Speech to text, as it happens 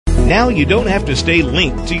Now you don't have to stay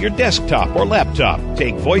linked to your desktop or laptop.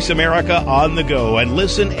 Take Voice America on the go and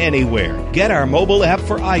listen anywhere. Get our mobile app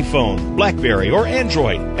for iPhone, BlackBerry, or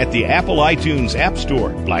Android at the Apple iTunes App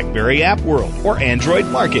Store, BlackBerry App World, or Android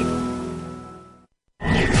Market.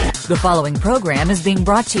 The following program is being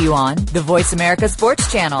brought to you on the Voice America Sports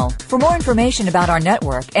Channel. For more information about our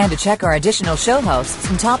network and to check our additional show hosts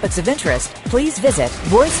and topics of interest, please visit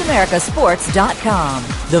VoiceAmericaSports.com.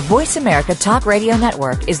 The Voice America Talk Radio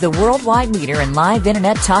Network is the worldwide leader in live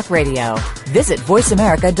Internet talk radio. Visit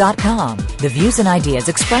VoiceAmerica.com. The views and ideas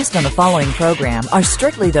expressed on the following program are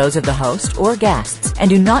strictly those of the host or guests and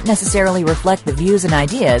do not necessarily reflect the views and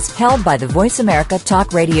ideas held by the Voice America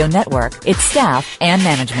Talk Radio Network, its staff, and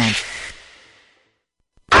management.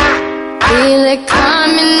 Feel it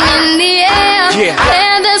coming in the air. Yeah.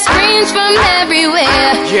 Hear the screams from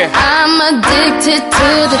everywhere. Yeah. I'm addicted to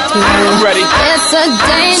the thrill. I'm ready. It's a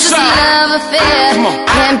dangerous love affair. Come on.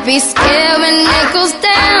 Can't be scared when it goes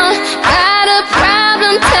down. Got a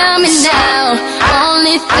problem? Tell me now.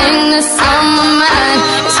 Only thing that's on my mind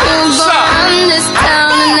is who's gonna run this town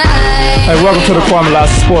tonight. Hey, welcome to the Kwamie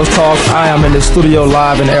Lassiter Sports Talk. I am in the studio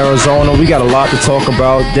live in Arizona. We got a lot to talk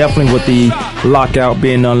about. Definitely with the lockout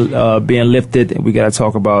being lifted, we got to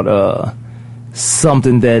talk about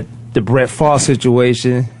something that the Brett Favre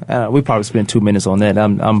situation. We probably spent 2 minutes on that.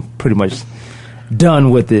 I'm pretty much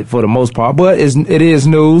done with it for the most part, but it is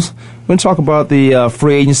news. We're going to talk about the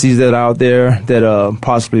free agencies that are out there that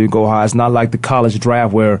possibly go high. It's not like the college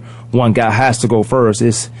draft where one guy has to go first.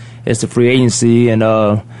 It's the free agency, and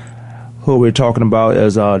who we're talking about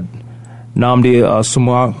is Nnamdi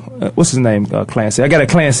Asomugha. What's his name? Clancy. I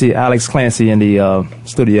got Alex Clancy in the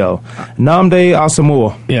studio. Nnamdi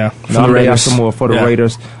Asomugha. Yeah. Nnamdi Asomugha for the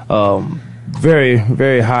Raiders. Very,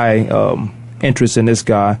 very high interest in this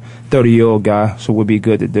guy, 30-year-old guy, so would be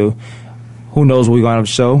good to do. Who knows what we're going to have a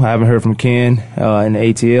show? I haven't heard from Ken in the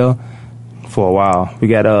ATL for a while. We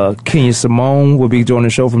got Kenya Simone will be joining the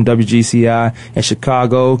show from WGCI in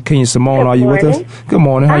Chicago. Kenya Simone, are you with us? Good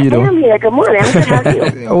morning. How you doing? I'm here. Good morning. I'm good.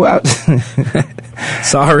 How are you?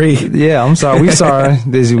 Sorry. Yeah, I'm sorry. We're sorry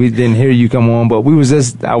that we didn't hear you come on, but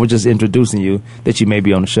I was just introducing you that you may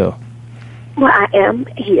be on the show. Well, I am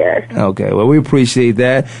here. Okay. Well, we appreciate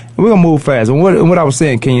that. We're gonna move fast. And what I was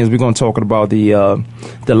saying, Kenya, is we're gonna talk about the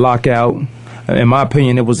lockout. In my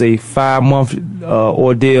opinion, it was a 5-month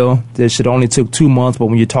ordeal that should only took 2 months. But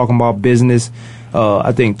when you're talking about business,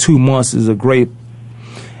 I think 2 months is a great.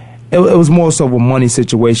 It was more so a money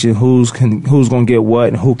situation. Who's going to get what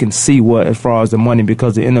and who can see what as far as the money,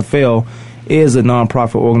 because the NFL is a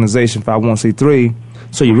nonprofit organization, 501c3.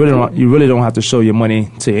 So you really don't have to show your money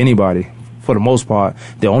to anybody for the most part.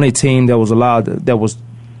 The only team that was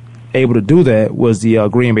able to do that was the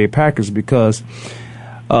Green Bay Packers, because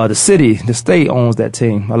the state owns that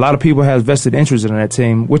team. A lot of people have vested interest in that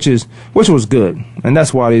team, which was good, and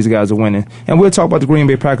that's why these guys are winning. And we'll talk about the Green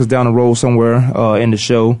Bay Packers down the road somewhere in the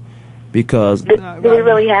show, because do we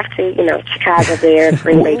really have to? Chicago Bears,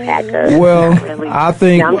 Green Bay Packers. Well, really. I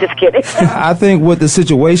think. No, I'm just kidding. I think with the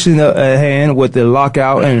situation at hand, with the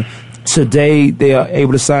lockout, and today they are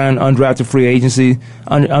able to sign undrafted free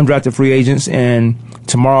agents, and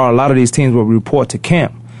tomorrow a lot of these teams will report to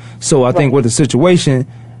camp. So I think with the situation,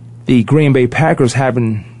 the Green Bay Packers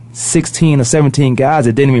having 16 or 17 guys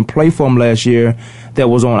that didn't even play for them last year that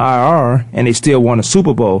was on IR, and they still won a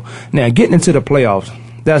Super Bowl. Now, getting into the playoffs,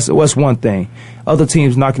 that's one thing. Other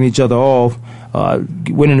teams knocking each other off,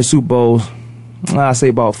 winning the Super Bowls, I say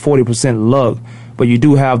about 40% luck. But you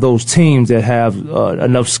do have those teams that have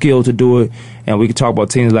enough skill to do it. And we can talk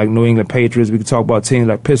about teams like New England Patriots. We can talk about teams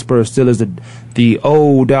like Pittsburgh Steelers, the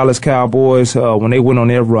old Dallas Cowboys when they went on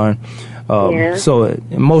their run. So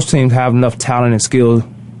most teams have enough talent and skill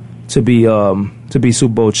to be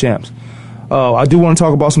Super Bowl champs. I do want to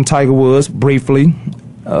talk about some Tiger Woods briefly.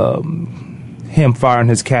 Him firing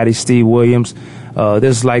his caddy, Steve Williams.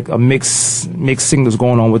 There's like a mixed signals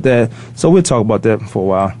going on with that. So we'll talk about that for a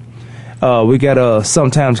while. We got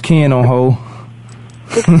sometimes Ken on hold.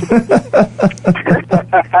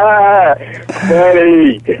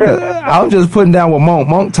 Buddy. I'm just putting down what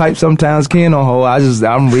Monk type sometimes Ken on hold.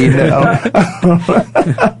 I'm reading it.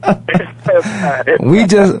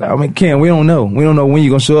 Ken, we don't know. We don't know when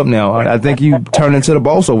you're gonna show up now. I think you turn into the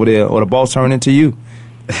boss over there, or the boss turned into you.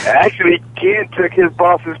 Actually, Ken took his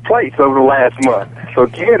boss's place over the last month, so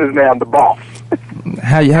Ken is now the boss.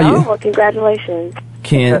 How you? Well, congratulations.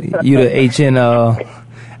 Ken, you the HNIC.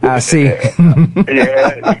 Yeah,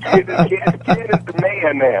 Ken is the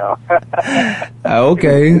man now.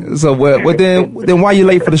 Okay, so then why you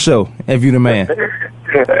late for the show if you the man?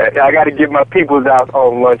 I got to get my peoples out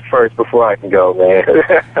on lunch first before I can go, man.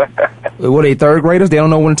 What, they third graders? They don't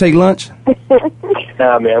know when to take lunch?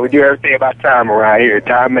 Nah, man, we do everything about time around here.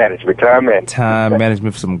 Time management. Time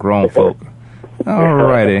management for some grown folk. All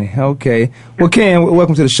righty. Okay. Well, Ken,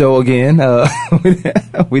 welcome to the show again.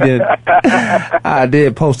 I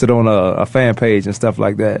did post it on a fan page and stuff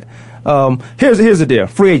like that. Here's the deal.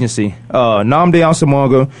 Free agency. Nnamdi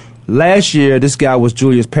Asomugha. Last year, this guy was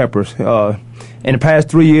Julius Peppers. In the past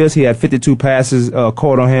 3 years, he had 52 passes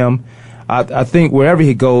caught on him. I think wherever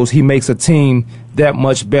he goes, he makes a team that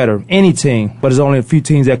much better. Any team, but there's only a few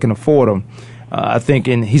teams that can afford him. I think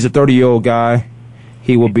he's a 30-year-old guy.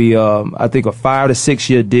 He will be, I think, a 5 to 6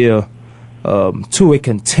 year deal to a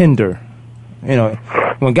contender. You know,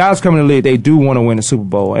 when guys come in the league, they do want to win the Super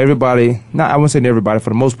Bowl. Everybody, I wouldn't say everybody,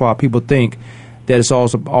 for the most part, people think that it's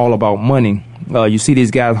also all about money. You see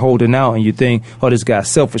these guys holding out, and you think, oh, this guy's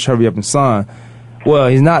selfish, hurry up and sign. Well,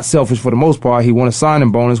 he's not selfish for the most part. He won a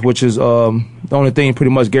signing bonus, which is the only thing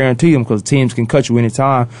pretty much guaranteed him because teams can cut you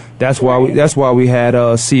anytime. That's why we had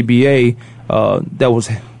CBA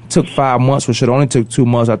that took 5 months, which should only took 2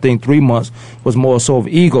 months. I think 3 months was more sort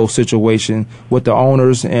of ego situation with the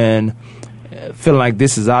owners and feeling like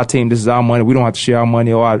this is our team, this is our money. We don't have to share our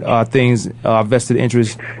money or our things, our vested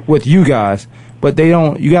interest with you guys. But they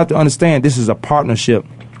don't. You have to understand this is a partnership.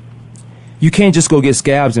 You can't just go get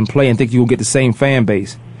scabs and play and think you'll get the same fan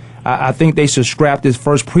base. I think they should scrap this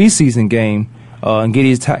first preseason game and get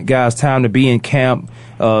these guys time to be in camp,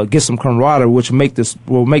 get some camaraderie, which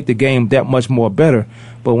will make the game that much more better.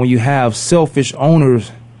 But when you have selfish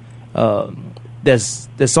owners,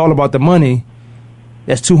 that's all about the money.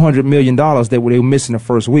 That's $200 million that they were missing the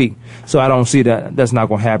first week. So I don't see that's not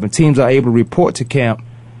going to happen. Teams are able to report to camp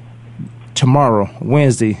tomorrow,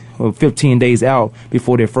 Wednesday, or 15 days out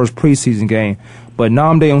before their first preseason game. But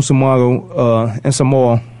Nnamdi Asomugha and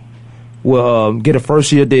Samoa will get a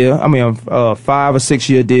first-year deal. A 5 or 6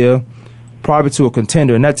 year deal, probably to a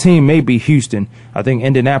contender. And that team may be Houston. I think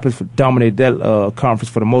Indianapolis dominated that conference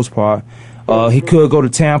for the most part. He could go to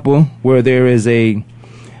Tampa, where there is a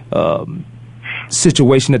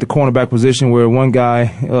situation at the cornerback position where one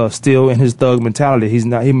guy still in his thug mentality.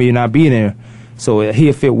 He may not be there. So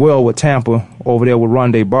he'll fit well with Tampa over there with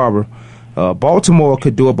Rondé Barber. Baltimore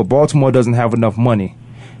could do it, but Baltimore doesn't have enough money.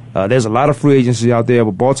 There's a lot of free agency out there,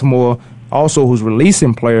 but Baltimore also who's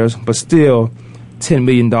releasing players, but still $10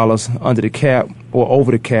 million under the cap or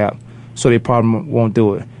over the cap, so they probably won't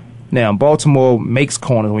do it. Now, Baltimore makes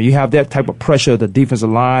corners. When you have that type of pressure, the defensive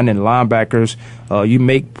line and linebackers, you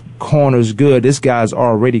make corners good. This guy's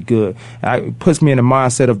already good. It puts me in the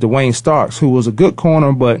mindset of Dwayne Starks, who was a good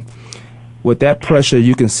corner, but with that pressure,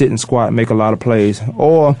 you can sit and squat and make a lot of plays.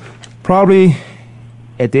 Or probably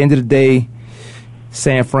at the end of the day,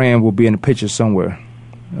 San Fran will be in the picture somewhere.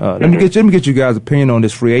 Let me get you guys' opinion on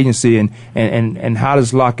this free agency and how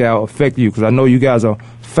does lockout affect you? Because I know you guys are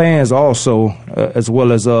fans also, as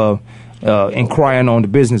well as inquiring on the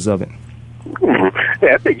business of it.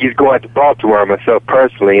 Yeah, I think he's going to Baltimore myself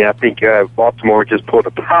personally. I think Baltimore just pulled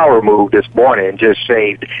a power move this morning and just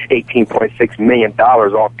saved $18.6 million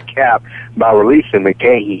off the cap by releasing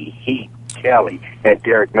McGahee, Heath, Kelly, and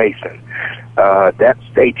Derek Mason. That's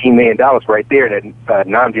 $18 million right there that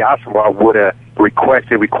Nnamdi Asomugha would have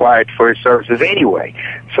required for his services anyway.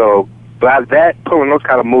 So by that, pulling those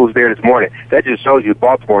kind of moves there this morning, that just shows you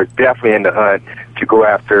Baltimore is definitely in the hunt to go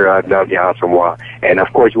after Nnamdi Asomugha. And,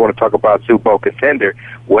 of course, you want to talk about Super Bowl contender.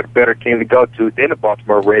 What better team to go to than the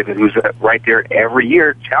Baltimore Ravens, who's right there every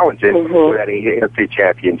year challenging for that AFC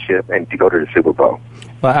championship and to go to the Super Bowl.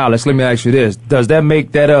 Well, Alex, let me ask you this. Does that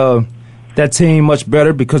make that team much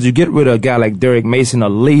better? Because you get rid of a guy like Derek Mason, a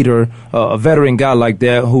leader, a veteran guy like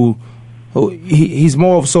that who he's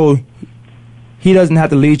more of so he doesn't have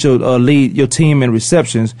to lead your team in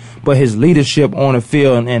receptions, but his leadership on the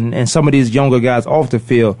field and some of these younger guys off the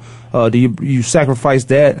field, do you sacrifice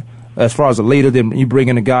that as far as a leader? Then you bring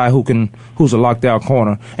in a guy who's a lockdown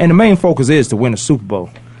corner, and the main focus is to win the Super Bowl.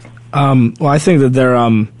 Well, I think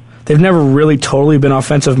that they've never really totally been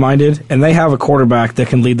offensive minded, and they have a quarterback that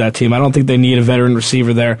can lead that team. I don't think they need a veteran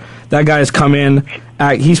receiver there. That guy has come in.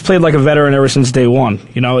 He's played like a veteran ever since day one.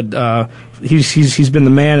 You know, he's been the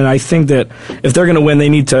man, and I think that if they're going to win, they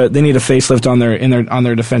need a facelift on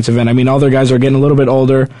their defensive end. I mean, all their guys are getting a little bit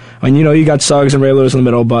older, and you got Suggs and Ray Lewis in the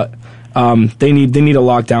middle, but they need a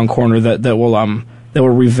lockdown corner that will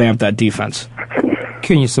revamp that defense.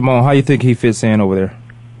 Kenya Simone, how you think he fits in over there?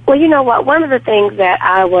 Well, you know what? One of the things that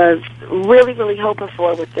I was really, really hoping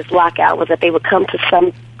for with this lockout was that they would come to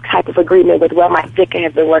some type of agreement with what Mike Ditka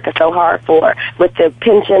has been working so hard for with the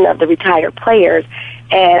pension of the retired players.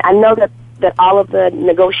 And I know that that all of the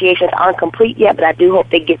negotiations aren't complete yet, but I do hope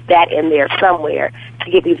they get that in there somewhere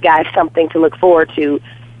to give these guys something to look forward to,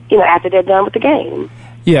 after they're done with the game.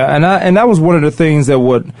 Yeah, and that was one of the things that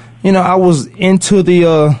I was into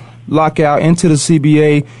the lockout, into the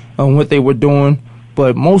CBA and what they were doing,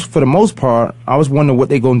 but for the most part, I was wondering what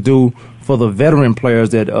they're going to do for the veteran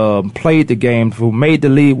players that played the game, who made the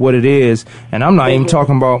league what it is. And I'm not even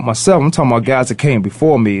talking about myself. I'm talking about guys that came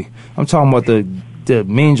before me. I'm talking about the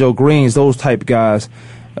Mean Joe Greens, those type of guys,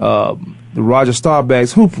 the Roger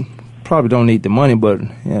Staubachs, who probably don't need the money, but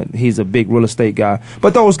he's a big real estate guy.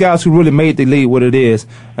 But those guys who really made the league what it is,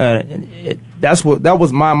 that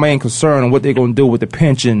was my main concern on what they're going to do with the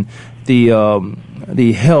pension,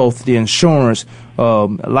 the health, the insurance. A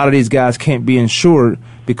lot of these guys can't be insured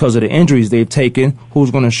because of the injuries they've taken.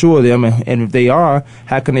 Who's going to insure them? And if they are,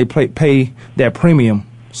 how can they pay that premium?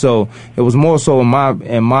 So it was more so in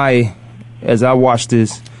my as I watched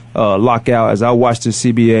this lockout, as I watched this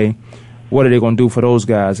CBA, what are they going to do for those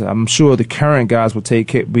guys? I'm sure the current guys will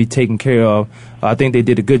be taken care of. I think they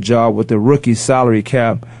did a good job with the rookie salary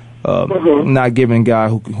cap, not giving a guy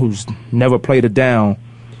who's never played a down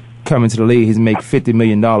coming to the league, he's make $50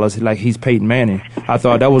 million like he's Peyton Manning. I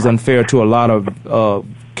thought that was unfair to a lot of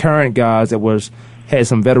current guys that had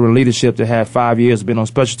some veteran leadership, that had 5 years, been on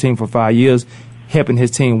special team for 5 years, helping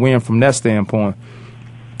his team win from that standpoint.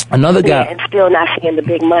 Another guy, and still not seeing the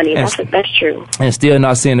big money. That's true. And still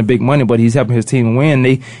not seeing the big money, but he's helping his team win.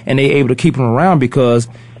 They able to keep him around because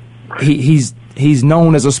he's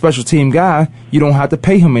known as a special team guy. You don't have to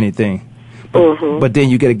pay him anything. But then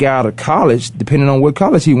you get a guy out of college, depending on what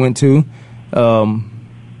college he went to,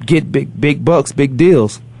 get big bucks, big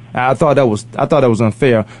deals. I thought that was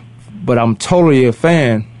unfair, but I'm totally a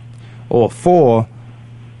fan or for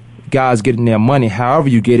guys getting their money, however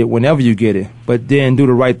you get it, whenever you get it. But then do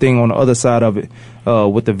the right thing on the other side of it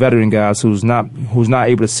with the veteran guys who's not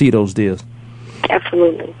able to see those deals.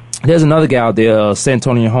 Absolutely. There's another guy out there,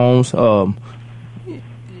 Santonio Holmes.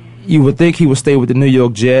 You would think he would stay with the New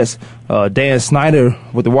York Jets. Dan Snyder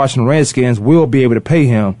with the Washington Redskins will be able to pay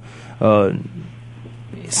him.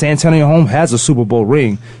 Santonio Holmes has a Super Bowl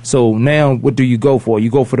ring. So now what do you go for? You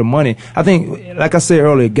go for the money. I think, like I said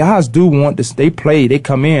earlier, guys do want this. They play, they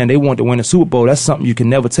come in, they want to win a Super Bowl. That's something you can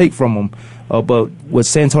never take from them. But with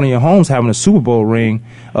Santonio Holmes having a Super Bowl ring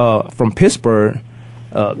from Pittsburgh,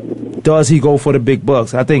 does he go for the big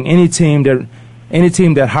bucks? I think any team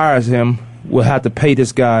that hires him will have to pay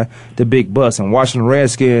this guy the big bucks, and Washington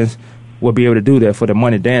Redskins will be able to do that for the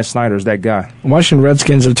money. Dan Snyder's that guy. Washington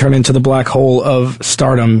Redskins have turned into the black hole of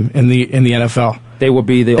stardom in the NFL. They will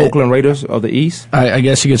be the Oakland Raiders of the East. I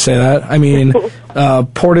guess you could say that. I mean,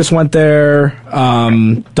 Portis went there.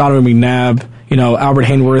 Donovan McNabb. Albert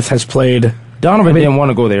Haynesworth has played. Donovan didn't want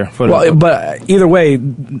to go there. But either way,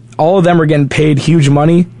 all of them are getting paid huge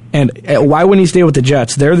money. And why wouldn't he stay with the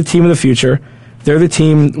Jets? They're the team of the future. They're the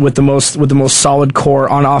team with the most solid core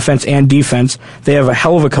on offense and defense. They have a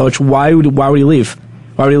hell of a coach. Why would he leave?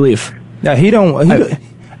 Why would he leave? Now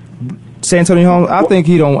Santonio Holmes, I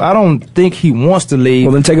don't think he wants to leave.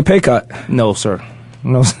 Well, then take a pay cut. No, sir.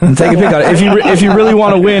 No, sir. Then take a pay cut. If you really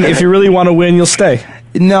want to win, you'll stay.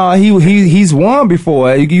 No, he's won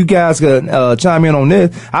before. You guys could chime in on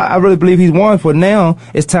this. I really believe he's won. For now,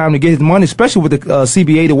 it's time to get his money, especially with the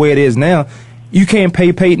CBA the way it is now. You can't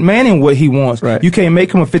pay Peyton Manning what he wants. Right. You can't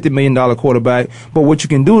make him a $50 million quarterback. But what you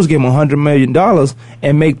can do is give him $100 million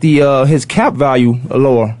and make his cap value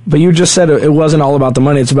lower. But you just said it wasn't all about the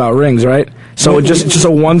money. It's about rings, right? So just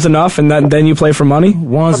a one's enough, and then you play for money?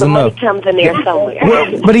 One's enough. Money comes in there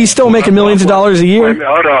somewhere. But he's still making millions of dollars a year.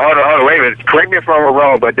 Hold on. Wait a minute. Correct me if I'm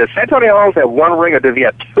wrong, but does Santonio Holmes have one ring, or does he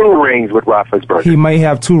have two rings with Roethlisberger? He may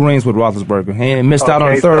have two rings with Roethlisberger. He missed out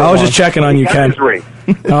on the third one. I was just checking on you, Ken.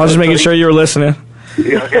 I was just making sure you were listening.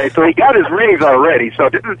 Okay, so he got his rings already. So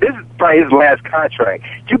this is probably his last contract.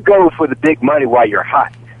 You go for the big money while you're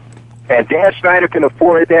hot. And Dan Snyder can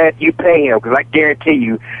afford that. You pay him, because I guarantee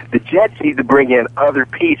you, the Jets need to bring in other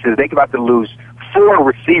pieces. They're about to lose 4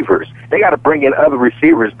 receivers. They got to bring in other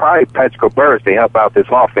receivers, probably Patrick Burris, to help out this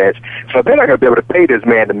offense. So they're not going to be able to pay this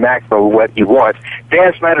man the maximum of what he wants.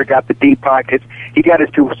 Dan Snyder got the deep pockets. He got his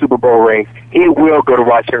 2 Super Bowl rings. He will go to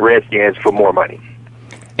Washington Redskins for more money.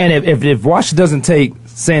 And if Washington doesn't take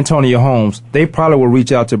Santonio Holmes, they probably will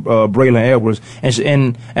reach out to Braylon Edwards.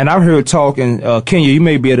 And I've heard talk, and Kenya, you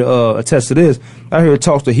may be able to attest to this. I heard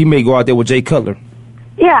talks that he may go out there with Jay Cutler.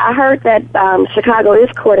 Yeah, I heard that Chicago is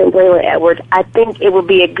courting Braylon Edwards. I think it would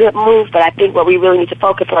be a good move, but I think what we really need to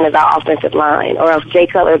focus on is our offensive line, or else Jay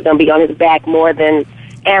Cutler is going to be on his back more than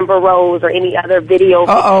Amber Rose or any other video.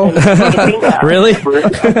 Really? You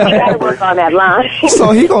got to work on that line.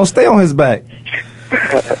 So he gonna stay on his back.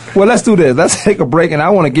 Well, let's do this. Let's take a break, and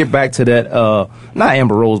I want to get back to that. Not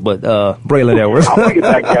Amber Rose, but Braylon Edwards. I'll get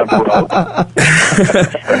back to Amber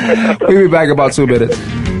Rose. We'll be back in about 2 minutes.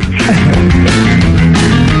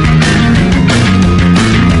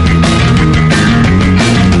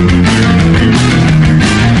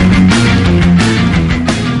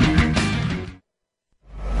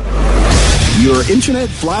 Your internet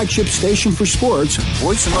flagship station for sports,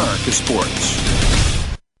 Voice America Sports.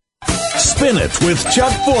 Spin It with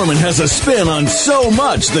Chuck Foreman has a spin on so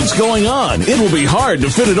much that's going on. It will be hard to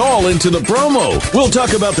fit it all into the promo. We'll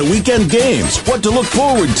talk about the weekend games, what to look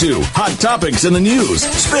forward to, hot topics in the news.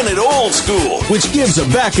 Spin It old school, which gives a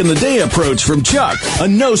back-in-the-day approach from Chuck. A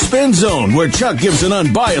no-spin zone where Chuck gives an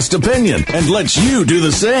unbiased opinion and lets you do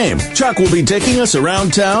the same. Chuck will be taking us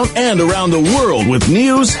around town and around the world with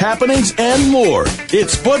news, happenings, and more.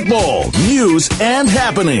 It's football, news, and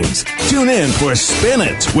happenings. Tune in for Spin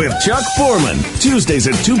It with Chuck Foreman, Tuesdays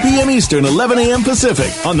at 2 p.m. Eastern, 11 a.m.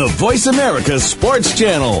 Pacific on the Voice America Sports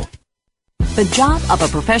Channel. The job of a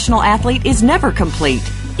professional athlete is never complete.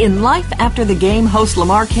 In Life After the Game, host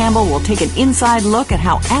Lamar Campbell will take an inside look at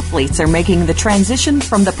how athletes are making the transition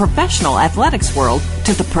from the professional athletics world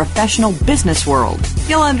to the professional business world.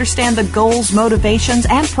 You'll understand the goals, motivations,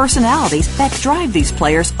 and personalities that drive these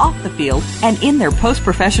players off the field and in their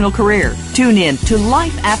post-professional career. Tune in to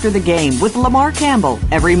Life After the Game with Lamar Campbell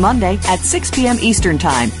every Monday at 6 p.m. Eastern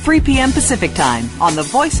Time, 3 p.m. Pacific Time on the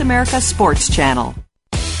Voice America Sports Channel.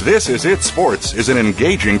 This Is It Sports is an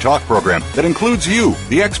engaging talk program that includes you,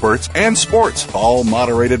 the experts, and sports, all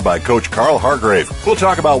moderated by Coach Carl Hargrave. We'll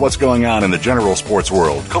talk about what's going on in the general sports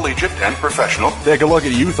world, collegiate and professional. Take a look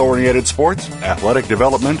at youth-oriented sports, athletic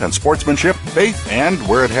development and sportsmanship, faith, and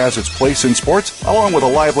where it has its place in sports, along with a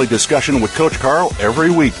lively discussion with Coach Carl every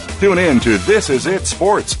week. Tune in to This Is It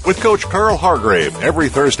Sports with Coach Carl Hargrave every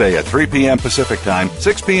Thursday at 3 p.m. Pacific Time,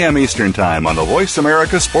 6 p.m. Eastern Time on the Voice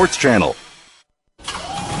America Sports Channel.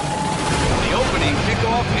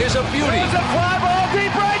 Is a beauty. There's a fly ball deep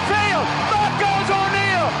right field. Back goes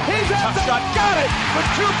O'Neal. He's at the shot. Got it with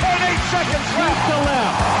 2.8 seconds left to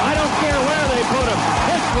left. I don't care where they put him.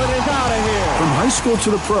 This one is out of here. From high school to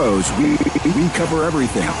the pros, we cover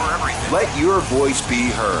everything. Let your voice be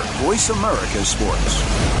heard. Voice America Sports.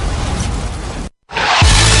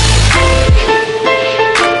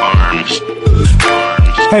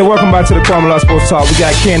 Hey, welcome back to the Kwamie Sports Talk. We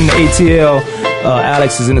got Ken in the ATL.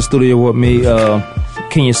 Alex is in the studio with me.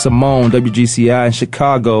 Kenya Simone, WGCI in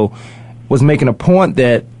Chicago, was making a point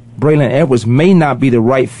that Braylon Edwards may not be the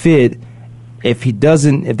right fit if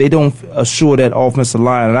they don't assure that offensive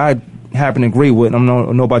line. And I happen to agree with, I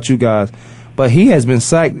don't know about you guys, but he has been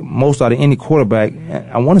sacked most out of any quarterback,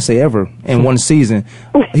 I want to say ever, in one season.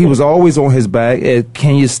 He was always on his back, as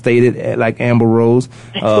Kenya stated, like Amber Rose.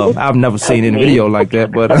 I've never seen any video like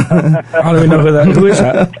that, but I don't even know who is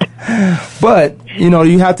that. But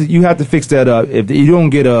you have to fix that up. If you don't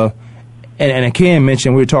get and Ken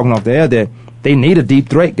mentioned, we were talking off the air, that they need a deep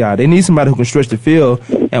threat guy. They need somebody who can stretch the field,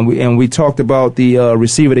 and we talked about the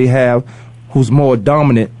receiver they have, who's more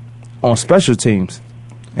dominant on special teams,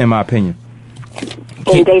 in my opinion.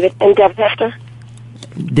 And Devin Hester.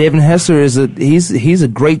 Devin Hester he's a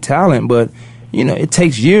great talent, but it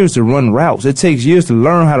takes years to run routes. It takes years to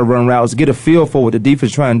learn how to run routes, get a feel for what the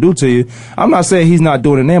defense is trying to do to you. I'm not saying he's not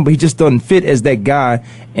doing it now, but he just doesn't fit as that guy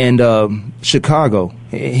in Chicago.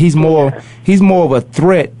 He's more of a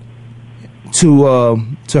threat to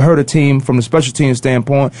hurt a team from the special team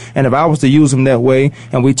standpoint. And if I was to use him that way,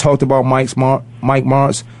 and we talked about Mike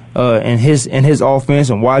Martz and his offense,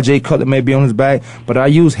 and why Jay Cutler may be on his back, but I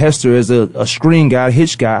use Hester as a screen guy,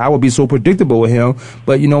 hitch guy. I would be so predictable with him,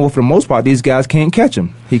 but for the most part, these guys can't catch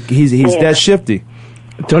him. He's that shifty.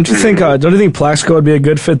 Don't you think Plaxico would be a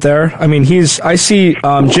good fit there? I mean, I see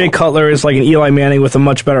Jay Cutler is like an Eli Manning with a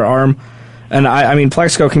much better arm, and I mean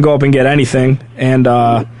Plaxico can go up and get anything, and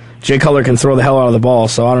Jay Cutler can throw the hell out of the ball.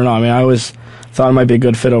 So I don't know. I mean, I always thought it might be a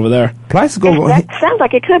good fit over there. Plaxico, that sounds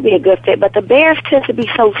like it could be a good fit, but the Bears tend to be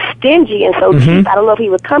so stingy and so cheap. I don't know if he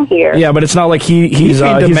would come here. Yeah, but it's not like he's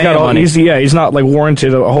got money. He's not like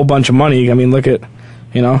warranted a whole bunch of money. I mean, look at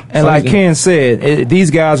And like Ken said,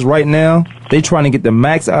 these guys right now, they trying to get the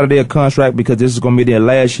max out of their contract because this is going to be their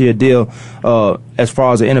last year deal as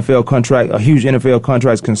far as an NFL contract, a huge NFL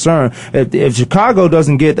contract is concerned. If Chicago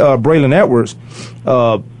doesn't get Braylon Edwards,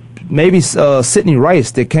 maybe Sidney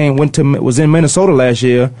Rice that was in Minnesota last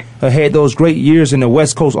year, had those great years in the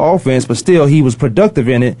West Coast offense, but still he was productive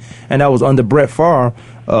in it, and that was under Brett Favre.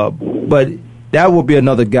 But that would be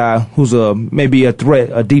another guy who's maybe a threat,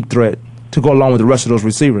 a deep threat, to go along with the rest of those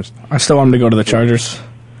receivers. I still want him to go to the Chargers.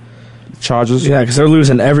 Chargers? Yeah, because they're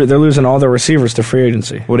losing all their receivers to free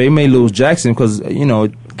agency. Well, they may lose Jackson because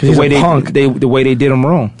the way they did him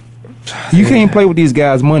wrong. You can't play with these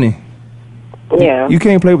guys' money. Yeah. You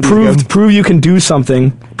can't play with these guys. Prove you can do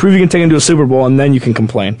something. Prove you can take him to a Super Bowl, and then you can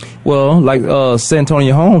complain. Well, like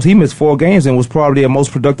Santonio Holmes, he missed 4 games and was probably the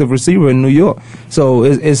most productive receiver in New York. So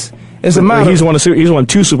it's a matter. He's won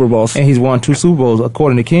 2 Super Bowls. And he's won 2 Super Bowls,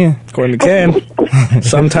 according to Ken. According to Ken.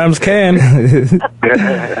 Sometimes Ken.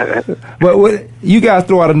 But you guys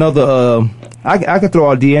throw out another. I could throw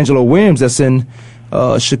out D'Angelo Williams that's in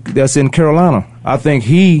Carolina. I think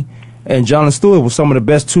he and Jonathan Stewart were some of the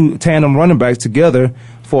best 2 tandem running backs together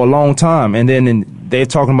for a long time. And then they're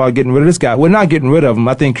talking about getting rid of this guy. We're not getting rid of him.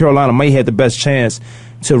 I think Carolina may have the best chance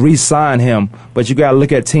to re-sign him. But you got to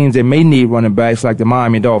look at teams that may need running backs like the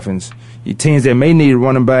Miami Dolphins. Teams that may need a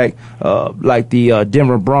running back like the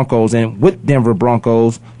Denver Broncos. And with Denver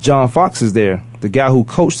Broncos, John Fox is there, the guy who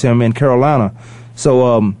coached him in Carolina.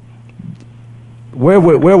 So where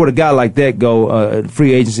would a guy like that go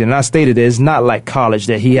free agency? And I stated that it's not like college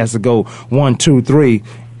that he has to go 1, 2, 3.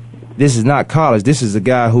 This is not college. This is a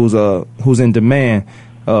guy who's in demand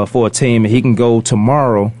for a team, and he can go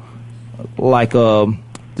tomorrow, like the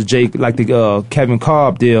Kevin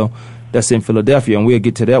Cobb deal that's in Philadelphia, and we'll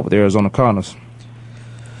get to that with the Arizona Cardinals.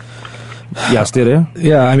 Y'all still there?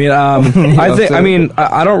 Yeah, I mean,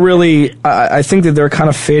 I don't really. I think that they're kind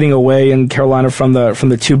of fading away in Carolina from the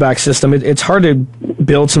 2-back system. It's hard to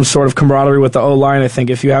build some sort of camaraderie with the O-line. I think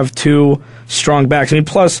if you have 2 strong backs. I mean,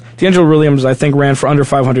 plus D'Angelo Williams, I think, ran for under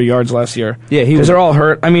 500 yards last year. Yeah, because they're all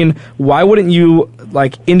hurt. I mean, why wouldn't you,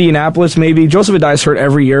 like Indianapolis? Maybe Joseph Adai's hurt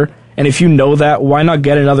every year, and if you know that, why not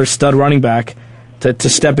get another stud running back to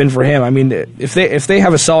step in for him? I mean, if they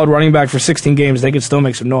have a solid running back for 16 games, they could still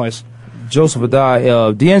make some noise. Joseph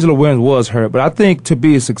Adai, D'Angelo Williams was hurt, but I think to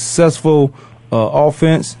be a successful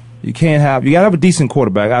offense, you gotta have a decent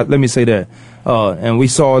quarterback. Let me say that, and we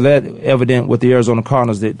saw that evident with the Arizona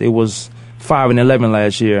Cardinals. That they was 5-11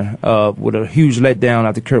 last year with a huge letdown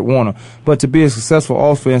after Kurt Warner. But to be a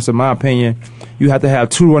successful offense, in my opinion, you have to have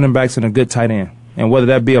 2 running backs and a good tight end. And whether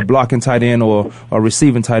that be a blocking tight end or a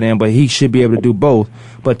receiving tight end, but he should be able to do both.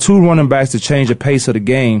 But 2 running backs to change the pace of the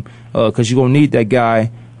game, because you're gonna need that guy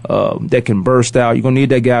that can burst out. You're gonna need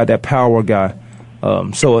that guy, that power guy.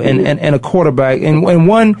 And a quarterback and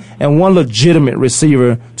one legitimate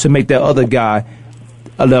receiver to make that other guy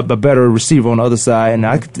a better receiver on the other side. And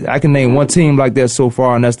I can name one team like that so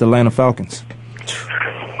far, and that's the Atlanta Falcons.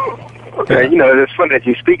 Okay, it's funny that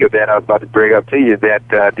you speak of that. I was about to bring up to you that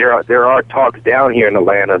there are talks down here in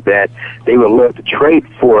Atlanta that they would love to trade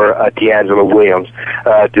for D'Angelo Williams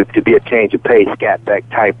to be a change of pace, scat back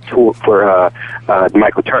type tool for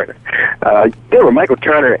Michael Turner. Michael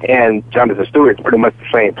Turner and Jonathan Stewart is pretty much the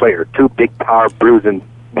same player, 2 big power bruising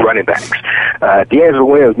running backs. D'Angelo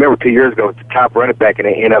Williams, remember 2 years ago, was the top running back in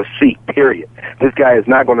the NFC, period. This guy is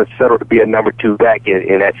not going to settle to be a number 2 back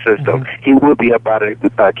in that system. Mm-hmm. He will be up out of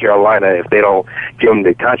Carolina if they don't give him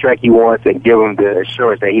the contract he wants and give him the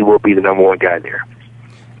assurance that he will be the number 1 guy there.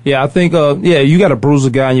 Yeah, I think, you got a bruiser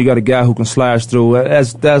guy and you got a guy who can slash through.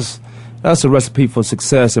 That's a recipe for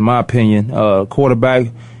success, in my opinion. Quarterback,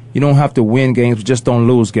 you don't have to win games, just don't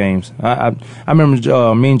lose games. I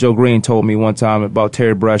remember Mean Joe Green told me one time about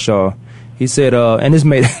Terry Bradshaw. He said, and this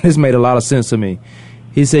made a lot of sense to me.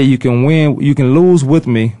 He said, you can lose with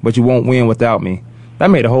me, but you won't win without me. That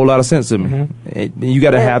made a whole lot of sense to me. Mm-hmm. You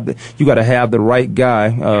got to have the right guy.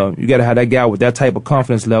 You got to have that guy with that type of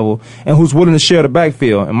confidence level and who's willing to share the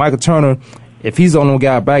backfield. And Michael Turner, if he's the only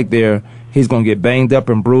guy back there, he's going to get banged up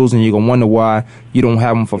and bruised, and you're going to wonder why you don't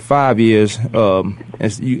have him for 5 years and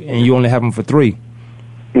you only have him for 3.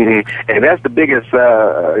 Mm-hmm. And that's the biggest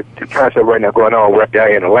concept right now going on right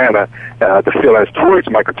down in Atlanta. The feelings towards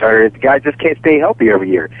Michael Turner, the guy just can't stay healthy every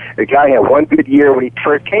year. The guy had one good year when he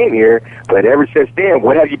first came here, but ever since then,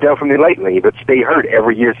 what have you done for me lately? But stay hurt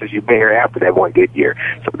every year since you've been here after that one good year.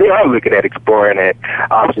 So they are looking at exploring that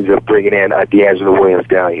options of bringing in D'Angelo Williams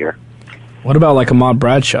down here. What about like Ahmad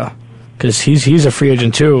Bradshaw? Because he's a free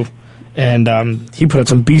agent too. And he put up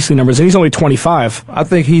some beastly numbers, and he's only 25. I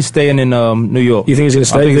think he's staying in New York. You think he's going to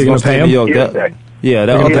stay? They're going to pay him? Yeah,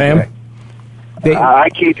 they're going to pay him? I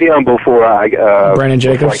keep him before Brandon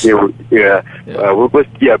Jacobs? Brandon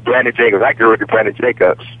Jacobs. I grew up with Brandon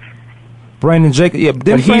Jacobs. Brandon Jacobs, yeah.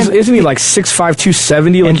 But isn't he like 6'5",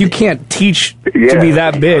 270? Like, you can't teach to be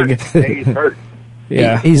that big. He's hurt.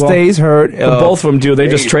 Yeah. He stays hurt. Both of them do. They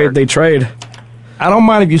just trade. They trade. I don't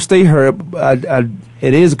mind if you stay hurt.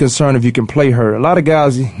 it is a concern if you can play hurt. A lot of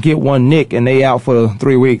guys get one nick and they out for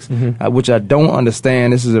 3 weeks, which I don't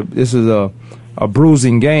understand. This is a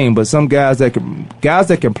bruising game, but some guys that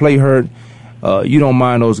can play hurt, you don't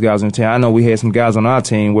mind those guys on the team. I know we had some guys on our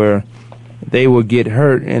team where they would get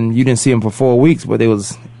hurt and you didn't see them for 4 weeks, but they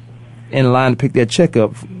was in line to pick their check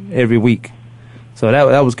up every week. So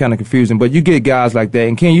that was kind of confusing. But you get guys like that.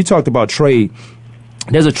 And Ken, you talked about trade.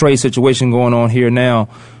 There's a trade situation going on here now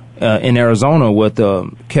in Arizona with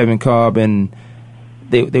Kevin Cobb, and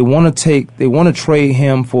they want to trade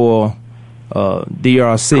him for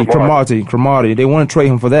DRC Cromartie. They want to trade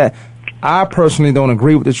him for that. I personally don't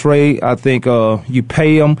agree with the trade. I think you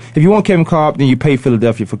pay him. If you want Kevin Cobb, then you pay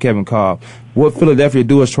Philadelphia for Kevin Cobb. What Philadelphia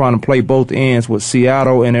do is trying to play both ends with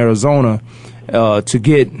Seattle and Arizona to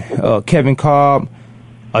get Kevin Cobb,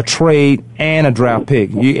 a trade, and a draft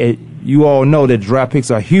pick. You all know that draft picks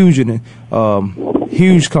are huge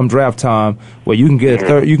come draft time, where you can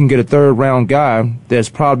get a third round guy that's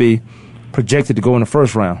probably projected to go in the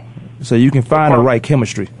first round. So you can find the right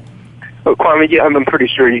chemistry. Well, Kwamie, I'm pretty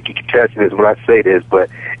sure you can contest this when I say this, but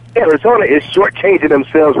Arizona is shortchanging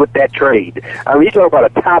themselves with that trade. I mean, you talk about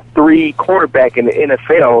a top 3 quarterback in the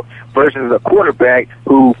NFL versus a quarterback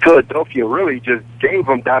who Philadelphia really just gave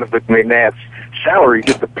him Donovan McNabb's salary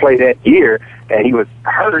just to play that year, and he was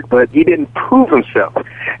hurt, but he didn't prove himself.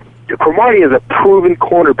 Kwamie is a proven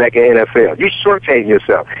cornerback in the NFL. You shortchange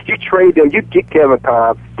yourself. You trade them, you get Kevin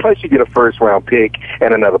Cobb, plus you get a first-round pick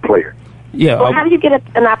and another player. Yeah. Well, how do you get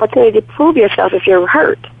an opportunity to prove yourself if you're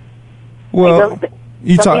hurt? Well, don't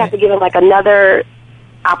you have to give him like another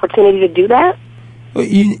opportunity to do that?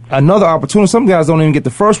 Another opportunity. Some guys don't even get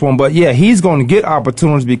the first one, but yeah, he's going to get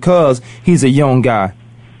opportunities because he's a young guy.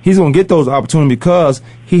 He's going to get those opportunities because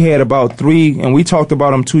he had about 3, and we talked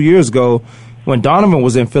about him 2 years ago when Donovan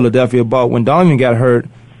was in Philadelphia. About when Donovan got hurt,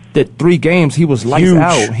 that 3 games he was lights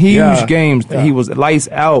out. Huge games. Yeah. He was lights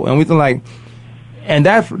out, and we think like. And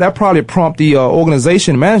that probably prompted the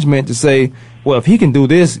organization management to say, well, if he can do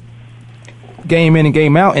this game in and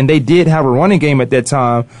game out, and they did have a running game at that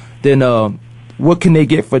time, then what can they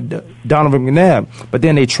get for Donovan McNabb? But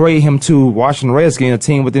then they trade him to Washington Redskins, a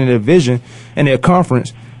team within their division and their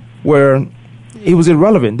conference, where he was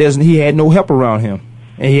irrelevant. He had no help around him.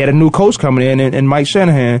 And he had a new coach coming in, and Mike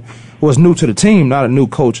Shanahan was new to the team, not a new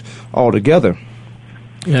coach altogether.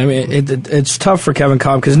 Yeah, I mean, it's tough for Kevin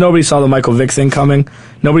Cobb because nobody saw the Michael Vick thing coming.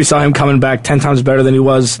 Nobody saw him coming back 10 times better than he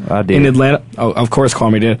was in Atlanta. Oh, of course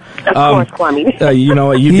Kwamie did. Of course Kwamie did. You know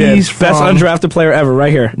what? You did. Best undrafted player ever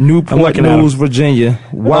right here. Newport News, Virginia.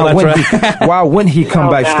 Why wouldn't he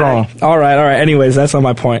come back strong? All right. Anyways, that's not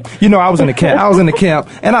my point. You know, I was in the camp,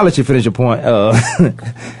 and I'll let you finish your point.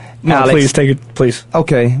 No, Alex. Please, take it, please.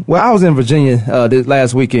 Okay. Well, I was in Virginia this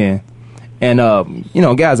last weekend. And,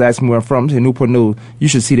 guys ask me where I'm from. I say Newport News. You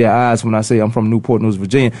should see their eyes when I say I'm from Newport News,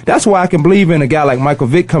 Virginia. That's why I can believe in a guy like Michael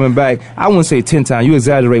Vick coming back. I wouldn't say 10 times. You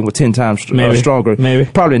exaggerating with 10 times stronger. Maybe.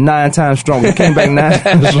 Probably 9 times stronger. He came back 9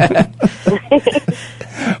 times.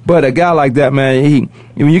 But a guy like that, man,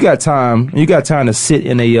 you got time to sit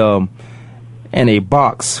in a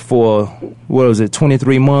box for,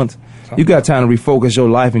 23 months? You got time to refocus your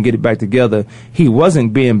life and get it back together. He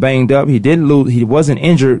wasn't being banged up. He didn't lose. He wasn't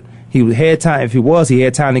injured. He had time. If he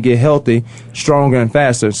had time to get healthy, stronger and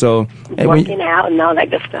faster. So working out and all that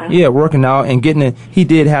good stuff. Yeah, working out and getting it. He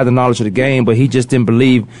did have the knowledge of the game, but he just didn't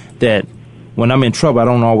believe that when I'm in trouble, I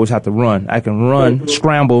don't always have to run. I can run,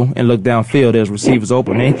 scramble, and look downfield. There's receivers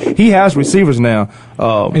open. And he has receivers now.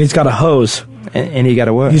 And he's got a hose. And he got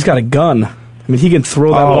a what? He's got a gun. I mean, he can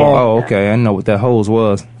throw that ball. Oh, okay. I didn't know what that hose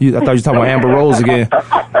was. I thought you were talking about Amber Rose again.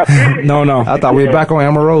 No. I thought we were back on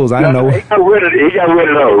Amber Rose. I didn't know. He got rid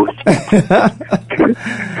of those.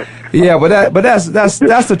 Yeah, but that's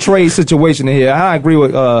the trade situation here. I agree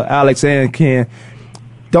with Alex and Ken.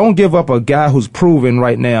 Don't give up a guy who's proven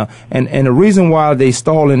right now. And the reason why they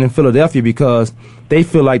stalling in Philadelphia because they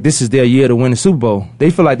feel like this is their year to win the Super Bowl.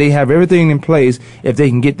 They feel like they have everything in place if they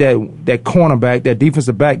can get that cornerback, that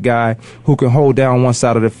defensive back guy who can hold down one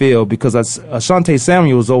side of the field because Asante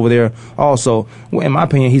Samuel's over there also. Well, in my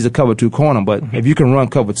opinion, he's a cover 2 corner. But if you can run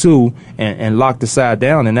cover 2 and lock the side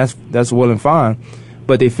down, then that's well and fine.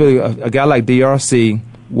 But they feel a guy like DRC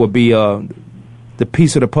will be the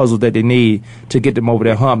piece of the puzzle that they need to get them over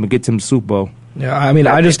that hump and get them to the Super Bowl. Yeah, I mean,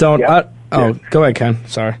 I just don't. Go ahead, Ken.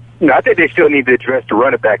 Sorry. No, I think they still need to address the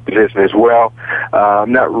running back position as well.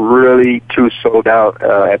 I'm not really too sold out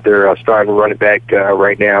at their starting running back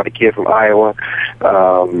right now. The kid from Iowa,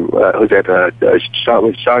 who's that?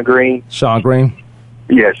 Sean Green. Sean Green.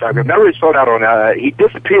 Yes, I remember he sold out on. He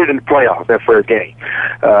disappeared in the playoffs that first game.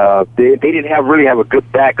 They didn't really have a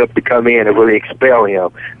good backup to come in and really expel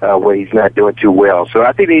him when he's not doing too well. So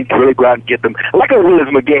I think they need to really go out and get them. Like a Willis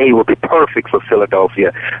McGahee would be perfect for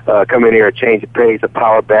Philadelphia. Come in here and change the pace, a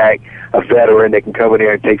power back, a veteran that can come in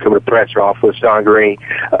here and take some of the pressure off with Sean Green.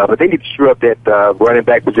 But they need to screw up that running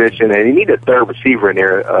back position, and they need a third receiver in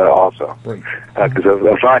there also. Because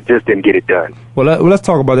Avant just didn't get it done. Well, let's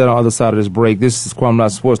talk about that on the other side of this break. This is Kwamie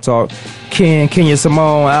Sports Talk. Kenya,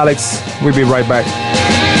 Simone, Alex, we'll be right back.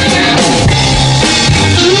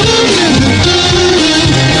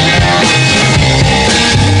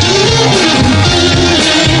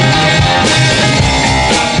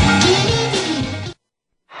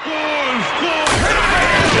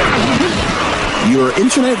 Your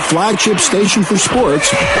internet flagship station for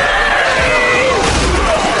sports.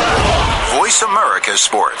 Voice America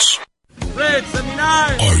Sports.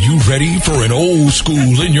 Are you ready for an old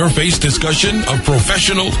school in-your-face discussion of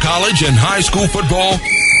professional, college, and high school football?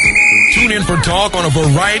 Tune in for talk on a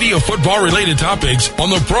variety of football-related topics on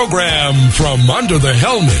the program From Under the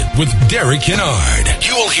Helmet with Derek Kennard.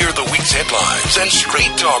 You'll hear the week's headlines and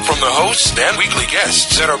straight talk from the hosts and weekly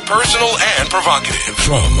guests that are personal and provocative.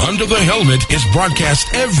 From Under the Helmet is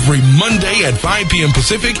broadcast every Monday at 5 p.m.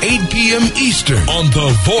 Pacific, 8 p.m. Eastern on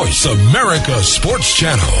the Voice America Sports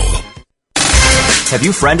Channel. Have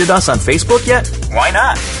you friended us on Facebook yet? Why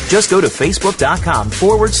not? Just go to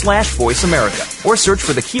facebook.com/Voice America or search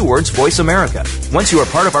for the keywords Voice America. Once you are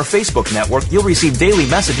part of our Facebook network, you'll receive daily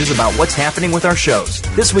messages about what's happening with our shows,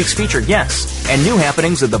 this week's featured guests, and new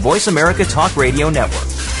happenings of the Voice America Talk Radio Network.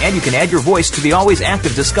 And you can add your voice to the always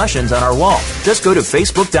active discussions on our wall. Just go to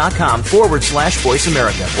facebook.com/Voice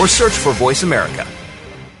America or search for Voice America.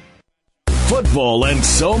 Football and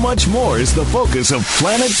so much more is the focus of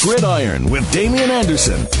Planet Gridiron with Damian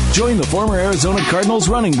Anderson. Join the former Arizona Cardinals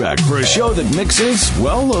running back for a show that mixes,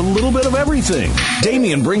 well, a little bit of everything.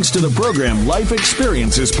 Damian brings to the program life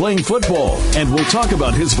experiences playing football, and we'll talk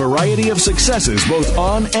about his variety of successes both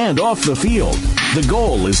on and off the field. The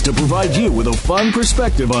goal is to provide you with a fun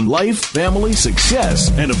perspective on life, family,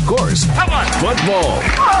 success, and of course, football.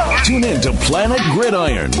 Tune in to Planet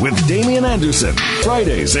Gridiron with Damian Anderson,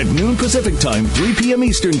 Fridays at noon Pacific Time, 3 p.m.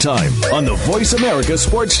 Eastern Time on the Voice America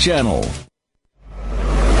Sports Channel.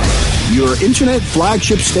 Your internet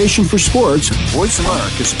flagship station for sports, Voice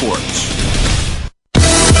America Sports.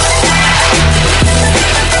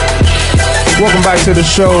 Welcome back to the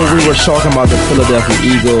show. We were talking about the Philadelphia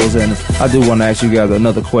Eagles, and I do want to ask you guys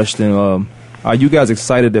another question. Are you guys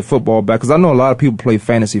excited that football back? Because I know a lot of people play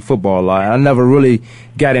fantasy football a lot. I never really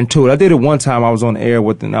got into it. I did it one time. I was on the air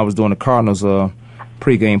and I was doing the Cardinals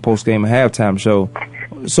pregame, postgame, and halftime show.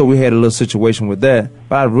 So we had a little situation with that,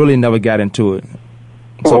 but I really never got into it.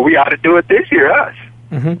 So, well, we ought to do it this year, us.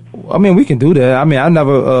 Mm-hmm. I mean, we can do that. I mean, I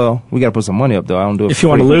never. We got to put some money up, though. I don't do it. If you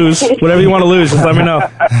want to lose, whatever you want to lose, just let me know.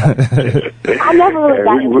 I never really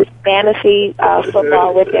got into fantasy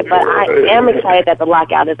football with it, but I am excited that the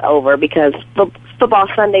lockout is over because football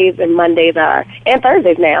Sundays and Mondays and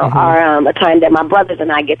Thursdays now are a time that my brothers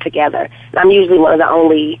and I get together. And I'm usually one of the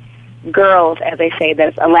only girls, as they say,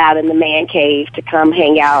 that's allowed in the man cave to come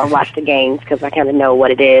hang out and watch the games because I kind of know what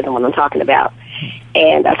it is and what I'm talking about.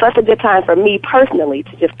 And so it's a good time for me personally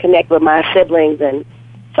to just connect with my siblings and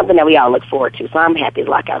something that we all look forward to. So I'm happy the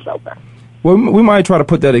lockout's over. Well, we might try to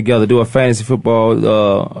put that together, do a fantasy football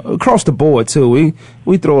across the board, too.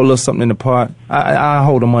 We throw a little something in the pot. I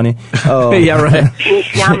hold the money. Yeah, right.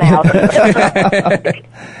 I'm out.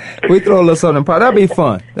 We throw a little something in the pot. That'll be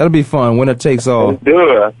fun. That'll be fun. Winner takes all. Let's do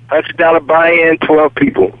it. $100 buy-in, 12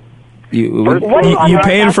 people. You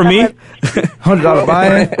paying for me? $100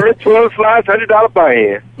 buy-in? First 12 slots, $100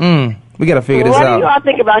 buy-in. We got to figure this out. What do you all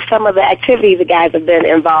think about some of the activities the guys have been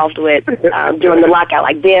involved with during the lockout,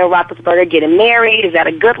 like Ben Roethlisberger getting married? Is that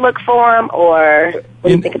a good look for him, or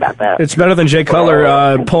what do you think about that? It's better than Jay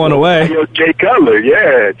Cutler pulling away. Jay Cutler,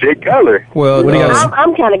 yeah, Jay Cutler. Well,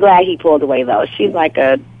 I'm kind of glad he pulled away, though. She's like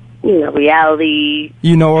a reality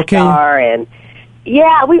star, and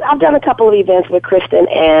yeah, I've done a couple of events with Kristen,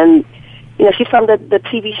 and she's from the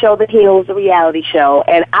TV show The Hills, the reality show,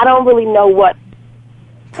 and I don't really know what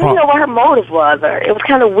her motive was, or it was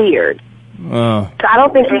kind of weird. So I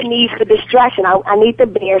don't think he needs the distraction. I need the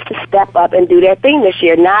Bears to step up and do their thing this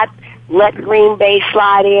year, not let Green Bay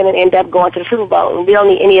slide in and end up going to the Super Bowl. We don't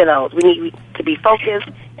need any of those. We need to be focused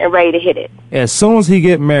and ready to hit it. As soon as he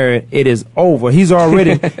get married, it is over. He's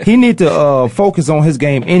already he need to focus on his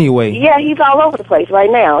game anyway. Yeah, he's all over the place right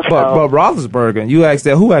now. So. But Roethlisberger, you asked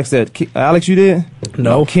that. Who asked that? Alex, you did?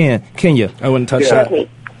 No. Kenya. I wouldn't touch that.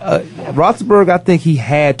 Roethlisberger, I think he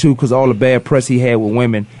had to because all the bad press he had with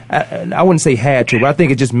women. I wouldn't say had to, but I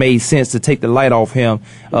think it just made sense to take the light off him.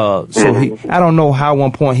 I don't know how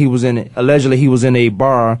one point allegedly he was in a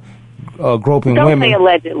bar groping Don't women. Say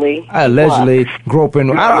allegedly. Allegedly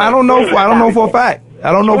groping. I don't know. I don't know for a fact.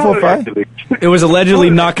 I don't know for a fact. It was allegedly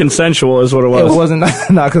not consensual, is what it was. It wasn't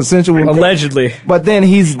not consensual. Allegedly. But then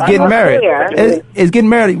he's getting married. It's getting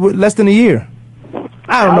married less than a year.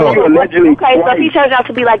 I don't know. Okay, so if he turns out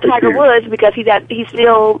to be like Tiger Woods because he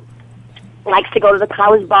still likes to go to the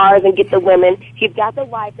college bars and get the women, he's got the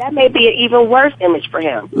wife, that may be an even worse image for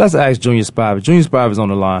him. Let's ask Junior Spivey. Junior Spivey's on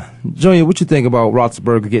the line. Junior, what you think about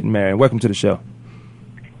Roethlisberger getting married? Welcome to the show.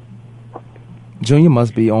 Junior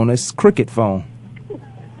must be on his cricket phone.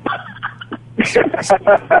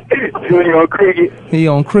 Junior on cricket. He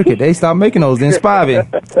on cricket. They stopped making those then. Spivey.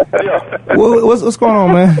 What's going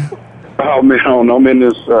on, man? Oh, man, I don't know. I'm in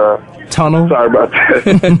this tunnel. Sorry about that.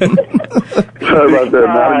 Sorry about that,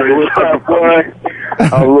 man. I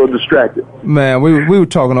was a little distracted. Man, we were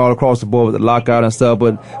talking all across the board with the lockout and stuff,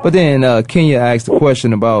 but then Kenya asked the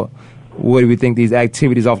question about what do we think these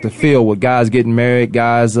activities off the field with guys getting married,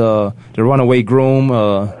 guys, the runaway groom,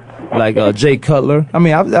 like Jay Cutler. I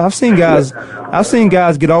mean, I've seen guys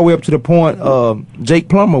get all the way up to the point. Jake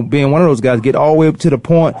Plummer being one of those guys, get all the way up to the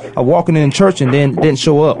point of walking in church and then didn't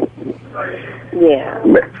show up. Yeah.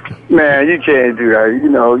 Man, you can't do that. You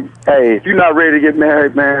know, hey, if you're not ready to get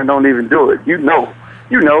married, man, don't even do it. You know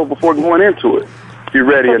before going into it, if you're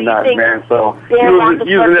ready or not, man. So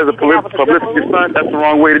using it as a publicity stunt, that's the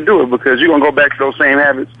wrong way to do it because you're gonna go back to those same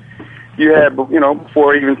habits you had,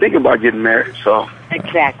 before even thinking about getting married. So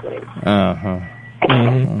exactly.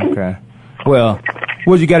 Okay. Well,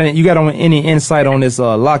 what you got? You got any insight on this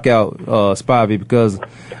lockout, Spivey? Because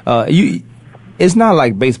it's not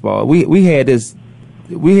like baseball. We had this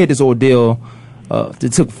ordeal.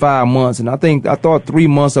 It took 5 months, and I thought 3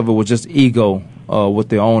 months of it was just ego with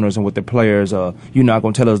the owners and with the players. You're not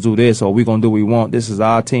gonna tell us to do this, or we're gonna do what we want. This is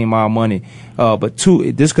our team, our money. But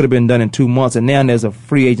this could have been done in 2 months, and now there's a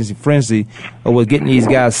free agency frenzy with getting these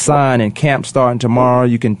guys signed and camp starting tomorrow.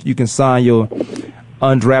 You can sign your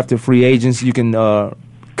undrafted free agents. You can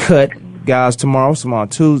cut guys tomorrow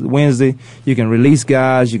Tuesday, Wednesday. You can release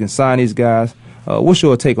guys. You can sign these guys. What's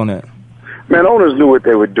your take on that? Man, owners knew what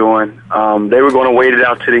they were doing. They were going to wait it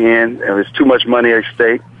out to the end. There was too much money at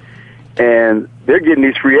stake. And they're getting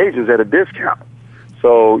these free agents at a discount.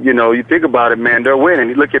 So, you think about it, man, they're winning.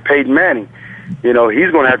 You look at Peyton Manning. He's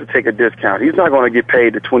going to have to take a discount. He's not going to get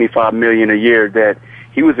paid the $25 million a year that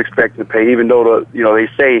he was expecting to pay, even though, they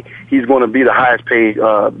say he's going to be the highest paid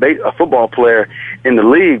football player in the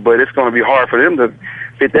league. But it's going to be hard for them to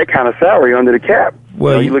fit that kind of salary under the cap.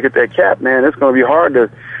 Well, you look at that cap, man, it's going to be hard to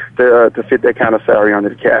fit that kind of salary under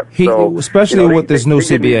the cap. Especially with this new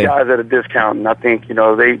CBA. These guys at a discount, and I think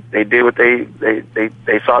they did what they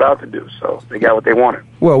sought out to do, so they got what they wanted.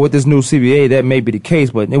 Well, with this new CBA, that may be the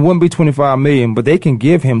case, but it wouldn't be $25 million, but they can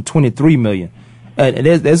give him $23 million. And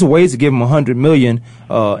there's ways to give him $100 million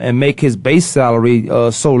and make his base salary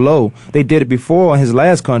so low. They did it before on his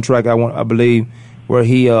last contract, I believe, where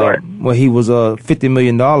he was $50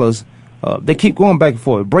 million. They keep going back and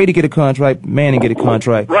forth. Brady get a contract, Manning get a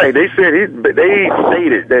contract. Right. They said they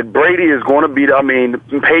stated that Brady is going to be.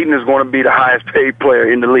 Peyton is going to be the highest paid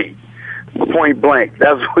player in the league. Point blank.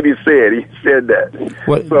 That's what he said. He said that.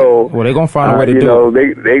 Well, they're going to find a way to do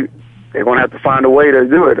it. They're going to have to find a way to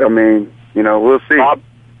do it. I mean, we'll see.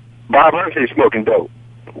 Bob Hershey's smoking dope.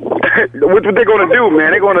 What they going to do,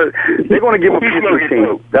 man? They're going to give him a piece of the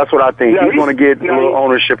team. That's what I think. He's going to get a little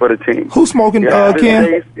ownership of the team. Who's smoking,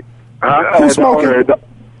 Ken? Who's smoking?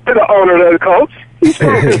 The owner of the coach. He's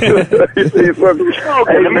smoking. Hey,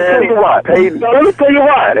 man, let me tell you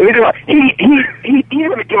why. He's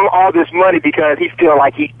going to give him all this money because he feels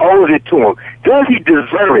like he owes it to him. Does he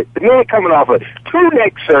deserve it? The man coming off of 2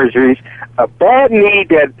 neck surgeries, a bad knee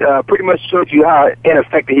that pretty much showed you how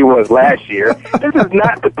ineffective he was last year. This is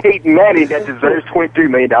not the Peyton Manning that deserves $23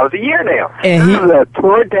 million a year now. And this is a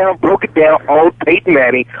tore down, broken down old Peyton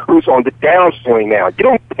Manning who's on the downswing now. You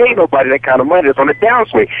don't pay nobody that kind of money that's on the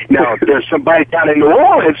downswing. Now, there's somebody down in New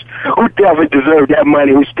Orleans who definitely deserves that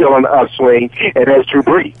money who's still on the upswing, and that's Drew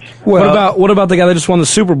Brees. Well, what about the guy that just won the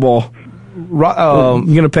Super Bowl? You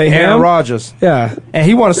gonna pay him? Aaron Rodgers. Yeah, and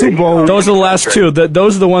he won a Super Bowl. Those are the last two.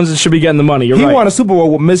 Those are the ones that should be getting the money. He won a Super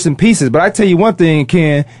Bowl with missing pieces. But I tell you one thing,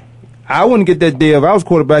 Ken, I wouldn't get that deal if I was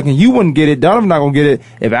quarterback, and you wouldn't get it. Donovan's not gonna get it.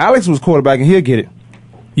 If Alex was quarterback, and he'll get it.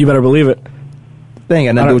 You better believe it. They ain't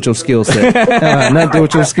got nothing to do with your skill set. Nothing to do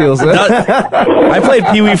with your skill set. I played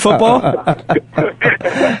Pee Wee football.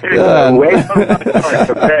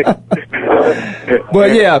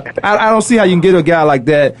 But yeah, I don't see how you can get a guy like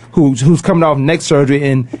that who's coming off neck surgery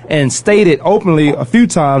and stated openly a few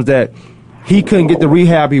times that he couldn't get the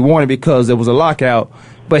rehab he wanted because there was a lockout.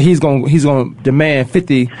 But he's going to demand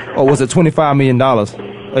 $50 or was it $25 million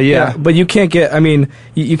a year. Yeah, but you can't get. I mean,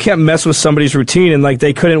 you can't mess with somebody's routine, and like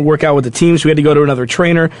they couldn't work out with the team, so we had to go to another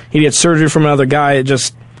trainer. He'd get surgery from another guy. It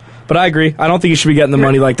just. But I agree. I don't think you should be getting the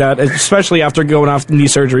money like that, especially after going off knee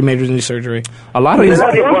surgery, major knee surgery. A lot of these.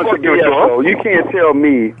 You can't tell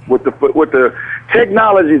me with the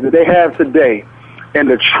technologies that they have today, and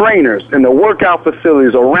the trainers and the workout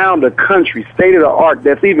facilities around the country, state of the art,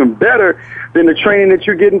 that's even better than the training that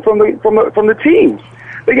you're getting from the teams.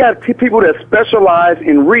 They got people that specialize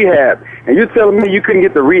in rehab, and you're telling me you couldn't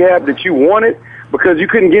get the rehab that you wanted because you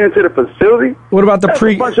couldn't get into the facility? What about That's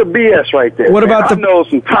a bunch of BS right there. What about I know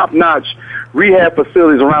some top-notch rehab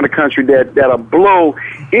facilities around the country that'll blow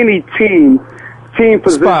any team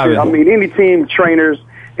position. I mean, any team trainers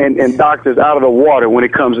and doctors out of the water when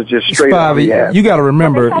it comes to just straight up rehab. You got to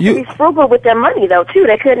remember, They have to be frugal with their money though too.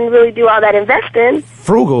 They couldn't really do all that investing.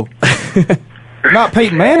 Frugal. Not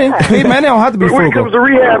Peyton Manning. Peyton Manning don't have to be frugal. When it comes to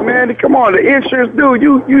rehab, man, come on, the insurance dude,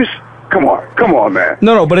 you come on, man.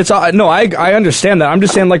 No, but it's no. I understand that. I'm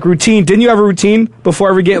just saying, like, routine. Didn't you have a routine before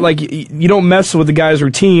every game? Like, you don't mess with the guy's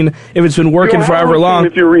routine if it's been working for however long.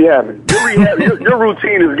 If you're rehabbing, your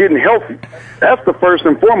routine is getting healthy. That's the first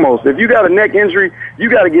and foremost. If you got a neck injury, you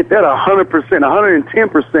got to get that 100%,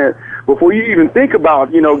 110% before you even think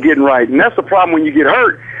about getting right. And that's the problem when you get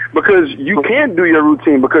hurt because you can't do your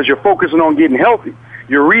routine because you're focusing on getting healthy.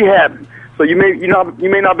 You're rehabbing. So you may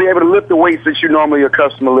not be able to lift the weights that you normally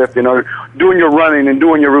accustomed to lifting or doing your running and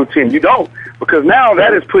doing your routine. You don't, because now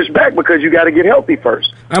that is pushed back because you got to get healthy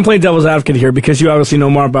first. I'm playing devil's advocate here because you obviously know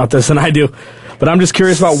more about this than I do, but I'm just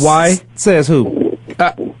curious about why. Says who?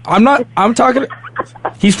 I'm talking.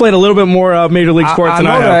 He's played a little bit more Major League Sports than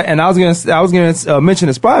I have. That, and I was gonna mention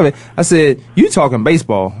this private. I said you talking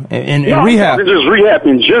baseball and rehab. Just rehab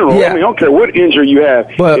in general. Yeah. I mean, I don't care what injury you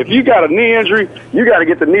have. But if you got a knee injury, you got to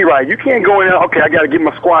get the knee right. You can't go in there. Okay, I got to get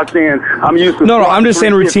my squats in. I'm used to. No. I'm just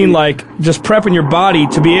saying routine, like just prepping your body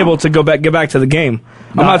to be able to get back to the game.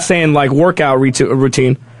 I'm not saying like workout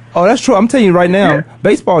routine. Oh, that's true. I'm telling you right now,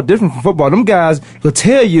 baseball is different from football. Them guys will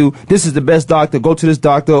tell you this is the best doctor, go to this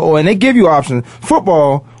doctor, and they give you options.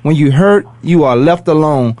 Football, when you hurt, you are left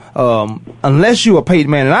alone. Unless you are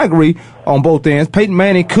Peyton Manning. I agree on both ends. Peyton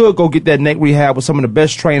Manning could go get that neck rehab with some of the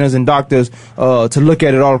best trainers and doctors to look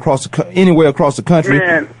at it all across anywhere across the country.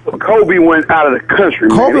 Man, Kobe went out of the country.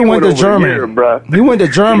 Kobe went to Germany. He went to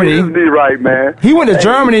Germany. He right, man. He went to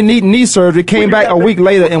Germany needing knee surgery, came back a week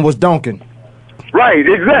later and was dunking. Right,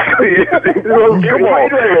 exactly. Come on.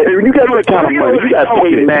 You got that kind of money. You got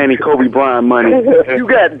Peyton Manning, Kobe Bryant money. You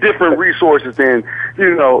got different resources than,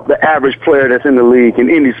 the average player that's in the league in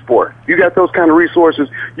any sport. You got those kind of resources,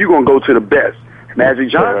 you're going to go to the best. Magic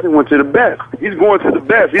Johnson went to the best. He's going to the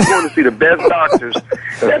best. He's going to see the best doctors.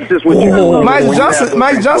 That's just what you do.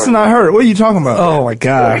 Mike Johnson, I heard. What are you talking about? Oh, my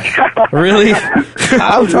God. Really?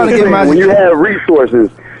 I was trying to get When you have resources,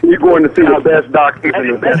 you're going to see the best doctors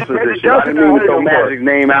and the best physicians. I didn't mean to throw Magic's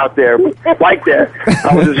name out there like that.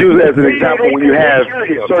 I was just using it as an example when you have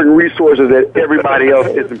certain resources that everybody else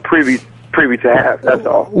isn't privy to have. That's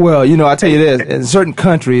all. Well, I tell you this. In certain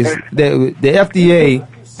countries, the FDA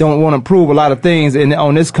don't want to approve a lot of things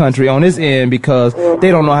on this country, on this end, because they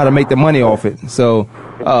don't know how to make the money off it. So,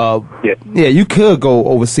 you could go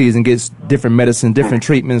overseas and get different medicine, different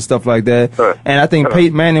treatments, stuff like that. And I think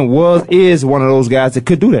Peyton Manning is one of those guys that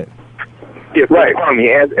could do that. Yeah, right.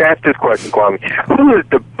 Kwamie, ask this question, Kwamie. Who is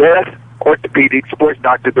the best orthopedic sports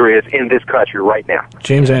doctor there is in this country right now?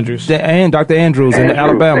 James Andrews. And Dr. Andrews in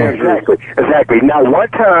Alabama. Exactly. Now, one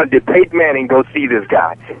time did Peyton Manning go see this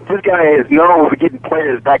guy? This guy is known for getting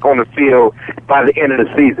players back on the field by the end of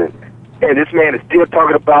the season. And this man is still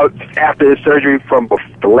talking about after his surgery from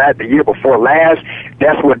the year before last.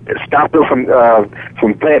 That's what stopped him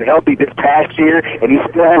from playing healthy this past year. And he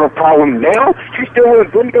still have a problem now. He still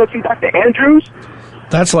wouldn't go see Dr. Andrews.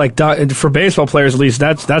 That's like for baseball players at least.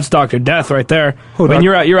 That's Dr. Death right there. When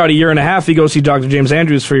you're out a year and a half, you go see Dr. James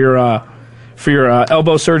Andrews for your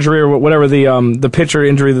elbow surgery or whatever the pitcher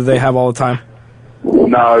injury that they have all the time.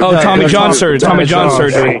 No, Tommy John surgery.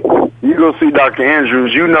 You go see Dr.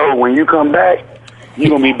 Andrews. When you come back, you're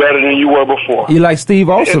gonna be better than you were before. You like Steve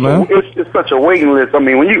Olsen, man? It's such a waiting list. I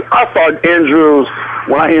mean, I saw Andrews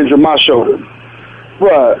when I injured my shoulder.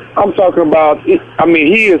 But I'm talking about. He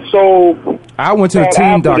is so. I went to the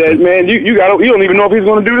team doctor. That, man, you don't even know if he's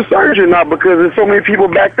going to do the surgery or not because there's so many people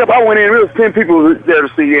backed up. I went in, there was 10 people there to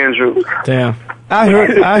see Andrews. Damn. I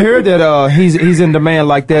heard that he's in demand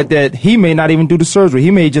like that he may not even do the surgery.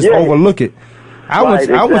 He may just overlook it. I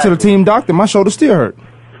went to the team doctor. My shoulder still hurt.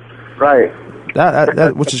 Right.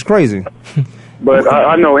 That which is crazy. But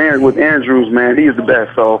I know with Andrews, man, he's the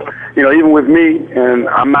best. So, even with me, and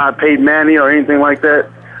I'm not Peyton Manning or anything like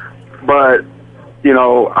that, but,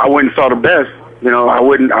 I went and saw the best.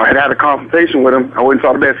 I had a consultation with him. I went and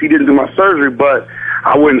saw the best. He didn't do my surgery, but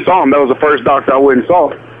I went and saw him. That was the first doctor I went and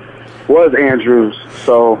saw. Was Andrews.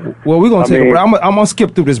 So, well, we're going to take a break. I'm going to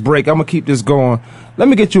skip through this break. I'm going to keep this going. Let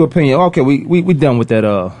me get your opinion. Okay, we done with that.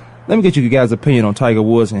 Let me get you guys' opinion on Tiger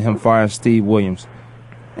Woods and him firing Steve Williams.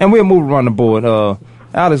 And we'll move around the board.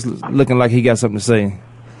 Alex looking like he got something to say.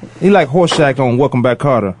 He like Horseshack on Welcome Back,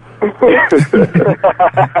 Carter.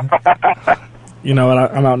 You know what?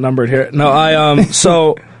 I'm outnumbered here. No, I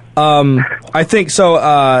think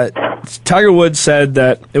so. Tiger Woods said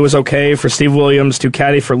that it was okay for Steve Williams to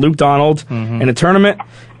caddy for Luke Donald in a tournament,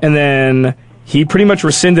 and then he pretty much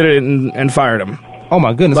rescinded it and fired him. Oh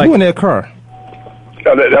my goodness! Who in that car?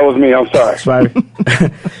 Oh, that was me. I'm sorry.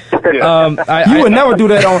 You would never do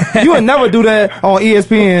that on. You would never do that on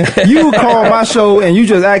ESPN. You call my show and you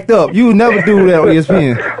just act up. You would never do that on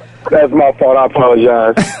ESPN. That's my fault. I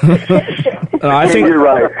apologize. I think you're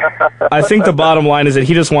right. I think the bottom line is that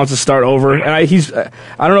he just wants to start over, and I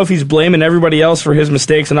don't know if he's blaming everybody else for his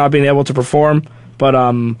mistakes and not being able to perform, but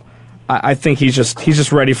I think he's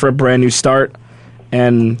just ready for a brand new start,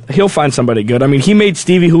 and he'll find somebody good. I mean, he made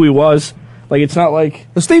Stevie who he was. Like, it's not like...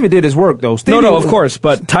 Well, Stevie did his work, though. No, of course,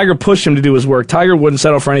 but Tiger pushed him to do his work. Tiger wouldn't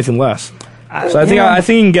settle for anything less. So I think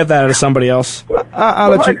he can get that out of somebody else.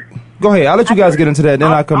 I'll let you... Go ahead. I'll let you guys get into that,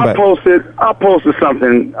 then I'll come back. I posted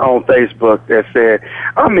something on Facebook that said,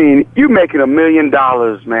 you making $1 million,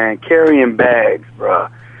 man, carrying bags,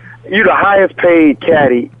 bruh. You're the highest paid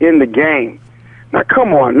caddy in the game. Now,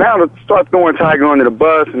 come on. Now to start throwing Tiger under the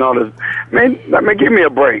bus and all this. Man, give me a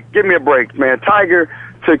break. Give me a break, man. Tiger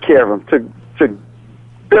took care of him, took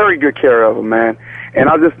very good care of him, man. And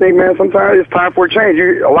I just think, man, sometimes it's time for a change.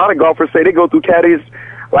 A lot of golfers say they go through caddies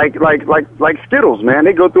like Skittles, man.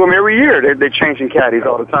 They go through them every year. They're changing caddies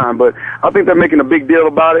all the time. But I think they're making a big deal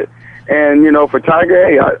about it. And, for Tiger,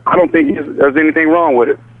 hey, I don't think there's anything wrong with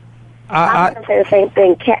it. I was going to say the same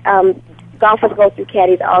thing. Golfers go through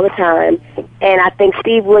caddies all the time, and I think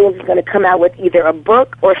Steve Williams is going to come out with either a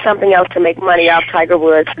book or something else to make money off Tiger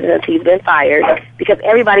Woods since he's been fired, because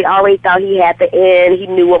everybody always thought he had the end. He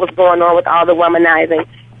knew what was going on with all the womanizing.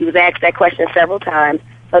 He was asked that question several times.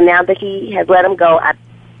 So now that he has let him go, I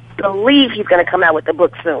believe he's going to come out with the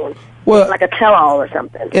book soon. Well, like a tell-all or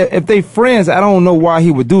something. If they friends, I don't know why he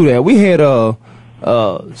would do that. We had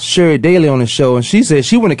Sherry Daly on the show, and she said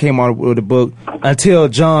she wouldn't have came out with a book until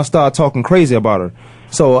John started talking crazy about her.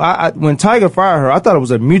 So when Tiger fired her, I thought it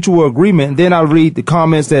was a mutual agreement. And then I read the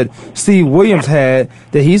comments that Steve Williams had,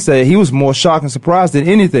 that he said he was more shocked and surprised than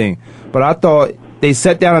anything. But I thought they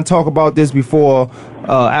sat down and talked about this before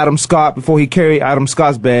before he carried Adam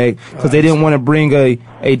Scott's bag, because they didn't want to bring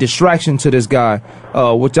a distraction to this guy,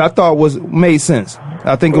 which I thought made sense.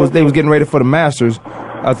 I think they was getting ready for the Masters.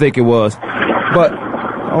 I think it was. But,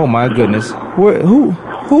 oh my goodness,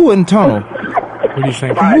 who in tunnel? What do you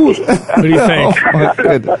think? What do you think?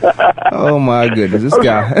 Oh my goodness, this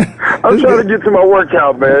guy. I'm trying to get to my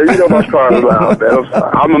workout, man. You know my car is loud, man.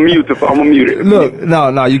 I'm a mute. Look,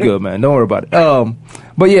 no, you good, man. Don't worry about it.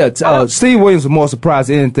 But yeah, Steve Williams was more surprised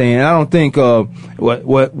than anything, and I don't think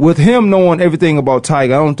with him knowing everything about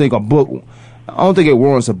Tiger, I don't think it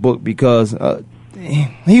warrants a book, because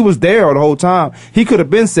he was there the whole time. He could have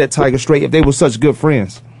been set Tiger straight if they were such good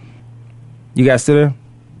friends. You guys still there?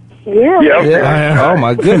 Yeah. Oh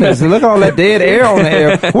my goodness! Look at all that dead air on the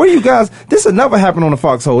air. Where you guys? This has never happened on the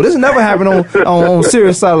Foxhole. This has never happened on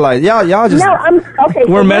Sirius Satellite. Y'all just. No, I'm okay.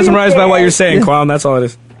 We're mesmerized by what you're saying, Kwame. That's all it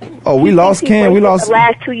is. Oh, we lost Ken. We lost the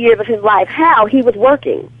last 2 years of his life. How? He was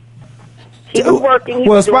working. He was working.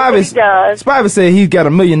 Spivey said he's got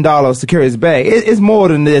 $1 million to carry his bag. It's more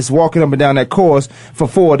than this, walking up and down that course for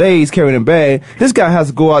 4 days carrying a bag. This guy has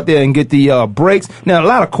to go out there and get the breaks. Now, a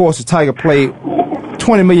lot of courses Tiger played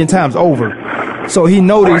 20 million times over, so he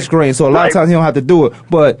knows these greens. So a lot of times he don't have to do it.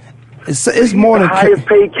 But it's more than the highest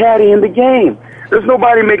paid caddy in the game. There's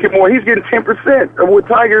nobody making more. He's getting 10% of what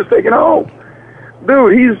Tiger's taking home.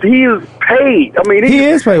 Dude, he is paid. I mean, he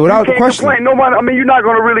is paid without question. Complain. Nobody. I mean, you're not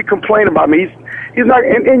going to really complain about me. He's not,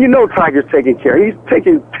 and you know Tiger's taking care. He's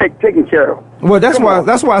taking care of him. Well,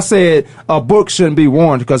 that's why I said a book shouldn't be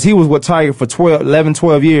worn, because he was with Tiger for 11,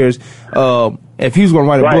 12 years. If he was going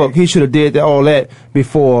to write a book, he should have did all that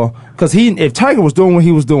before. Because if Tiger was doing what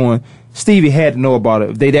he was doing, Stevie had to know about it.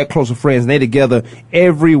 If they that close of friends, and they together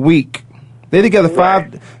every week. They together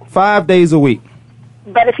 5 days a week.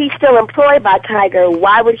 But if he's still employed by Tiger,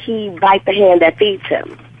 why would he bite the hand that feeds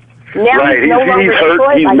him? Now he's no longer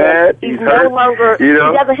employed he's by mad. him. He's no longer, he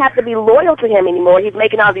doesn't have to be loyal to him anymore. He's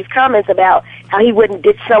making all these comments about how he wouldn't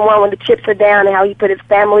ditch someone when the chips are down and how he put his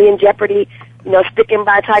family in jeopardy, sticking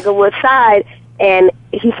by Tiger Woods' side. And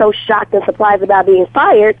he's so shocked and surprised about being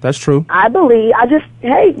fired. That's true. I believe,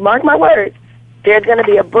 mark my words, there's going to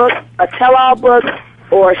be a book, a tell-all book,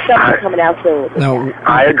 or something coming out soon. No,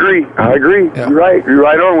 I agree. Yeah. You're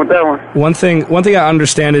right on with that one. One thing I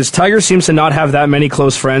understand is Tiger seems to not have that many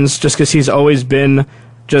close friends, just because he's always been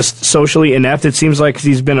just socially inept. It seems like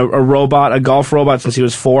he's been a golf robot since he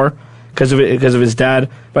was 4 because of his dad.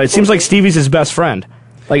 But it seems like Stevie's his best friend.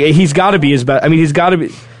 Like, he's got to be his best. I mean, he's got to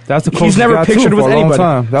be. That's the closest he's never guy pictured to with for a long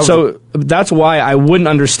anybody. time. So that's why I wouldn't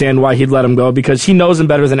understand why he'd let him go, because he knows him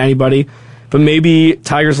better than anybody. But maybe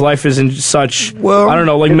Tiger's life is in such, I don't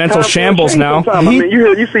know, like mental shambles now. I mean,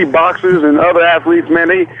 you see boxers and other athletes, man,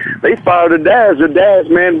 they fire their dads. Their dads,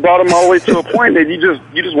 man, brought them all the way to a point that you just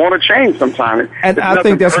want to change sometimes. And I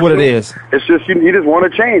think that's what it is. It's just you just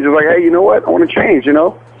want to change. It's like, hey, you know what? I want to change,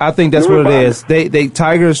 I think that's what it is.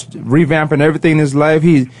 Tiger's revamping everything in his life.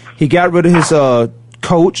 He got rid of his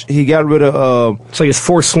coach. He got rid of it's like his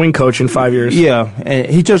 4th swing coach in 5 years. Yeah, and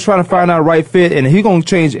he's just trying to find out the right fit, and he's gonna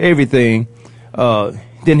change everything.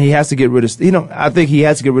 Then he has to get rid of. I think he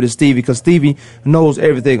has to get rid of Stevie, because Stevie knows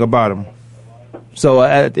everything about him. So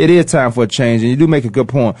it is time for a change, and you do make a good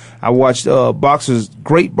point. I watched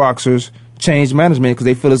great boxers, change management because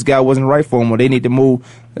they feel this guy wasn't right for them, or they need to move.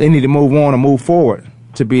 They need to move on and move forward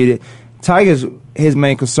to be it. Tiger's his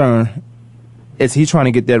main concern is he's trying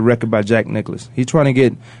to get that record by Jack Nicklaus. He's trying to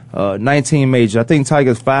get 19 majors. I think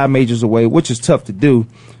Tiger's 5 majors away, which is tough to do.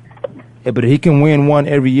 But he can win one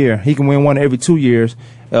every year. He can win one every 2 years.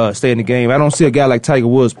 Stay in the game. I don't see a guy like Tiger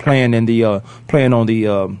Woods playing on the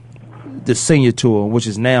senior tour, which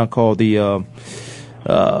is now called the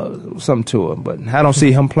some tour. But I don't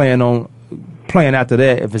see him playing after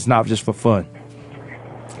that if it's not just for fun.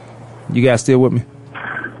 You guys still with me?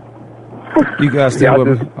 You guys still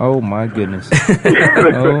with me? Oh my goodness!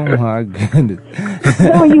 Oh my goodness!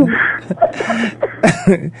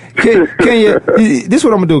 Kenya, this is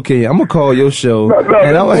what I'm gonna do, Kenya. I'm gonna call your show.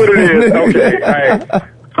 No, what it is. Okay, all right.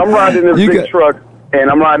 I'm riding this big truck, and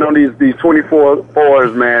I'm riding on these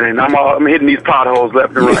 24s, man, and I'm hitting these potholes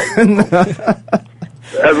left and right.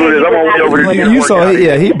 That's what it is. I'm on the way over there. You saw,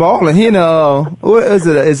 he balling. He in what is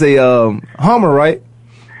it? It's a Hummer, right?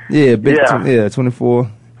 Yeah, 24.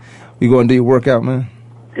 You going to do your workout, man?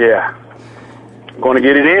 Yeah. Going to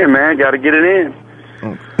get it in, man. Got to get it in.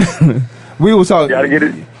 We were talking. Got to get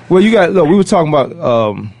it. Well, we were talking about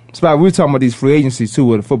Spot. We were talking about these free agencies too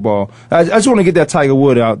with the football. I just want to get that Tiger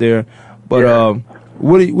Wood out there. But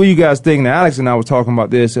what do you guys think? Now, Alex and I were talking about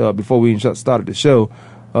this before we started the show.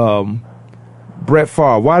 Brett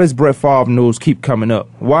Favre. Why does Brett Favre news keep coming up?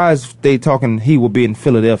 Why is they talking he will be in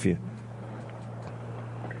Philadelphia?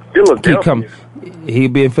 He'll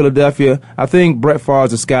be in Philadelphia. I think Brett Favre's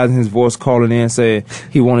disguising his voice, calling in, saying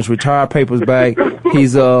he wants his retired papers back.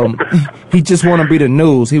 He's he just want to be the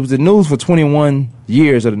news. He was the news for 21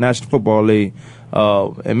 years of the National Football League,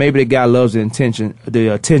 and maybe the guy loves the attention.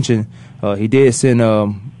 He did send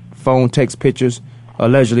phone text pictures.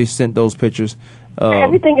 Allegedly sent those pictures.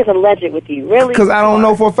 Everything is alleged with you, really? Because I don't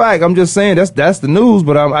know for a fact. I'm just saying that's the news,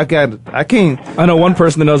 but I can't. I know one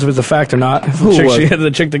person that knows if it's a fact or not.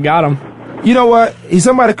 The chick that got him. You know what? His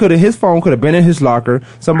phone could have been in his locker.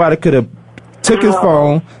 Somebody could have took his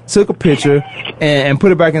phone, took a picture, and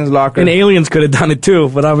put it back in his locker. And aliens could have done it too,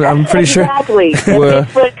 but I'm pretty sure. Exactly.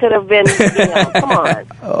 Bigfoot could have been, come on.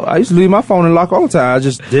 I used to leave my phone in the locker all the time. I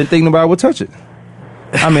just didn't think nobody would touch it.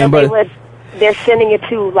 I mean, they're sending it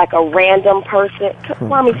to like a random person.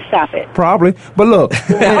 Kwamie, stop it. Probably. But look.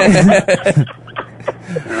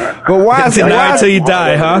 But why is deny until you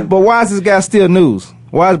die, huh? But why is this guy still news?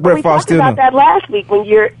 Why is Brett Favre still news? We talked about that last week. When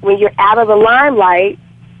you're out of the limelight,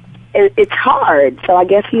 it's hard. So I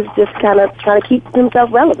guess he's just kind of trying to keep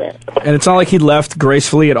himself relevant. And it's not like he left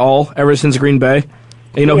gracefully at all ever since Green Bay.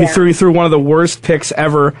 He threw one of the worst picks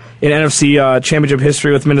ever in NFC championship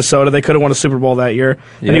history with Minnesota. They could have won a Super Bowl that year.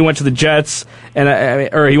 Then he went to the Jets,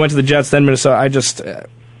 then Minnesota.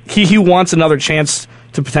 He wants another chance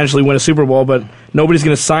to potentially win a Super Bowl, but nobody's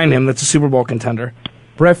going to sign him that's a Super Bowl contender.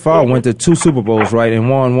 Brett Favre went to 2 Super Bowls, right, and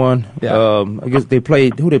won one. Yeah. I guess they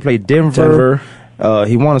played Denver.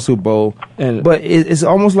 He won a Super Bowl. But it's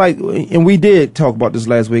almost like, and we did talk about this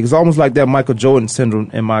last week, it's almost like that Michael Jordan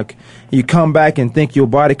syndrome. And you come back and think your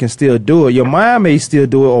body can still do it. Your mind may still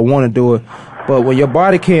do it or want to do it, but when your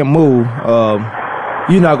body can't move,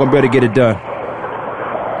 you're not going to be able to get it done.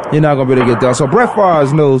 You're not going to be able to get it done. So Brett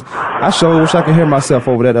Favre's news, I sure wish I could hear myself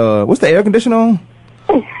over that. What's the air conditioner on?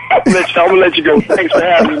 I'm gonna let you go. Thanks for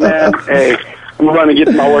having me, man. Hey, I'm running to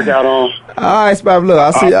get my workout on. All right, Spab. Look,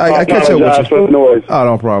 I catch up with you. For the noise. Oh,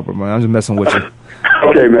 no problem, man. I'm just messing with you.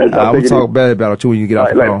 Okay, man. I'm gonna talk bad about you when you get off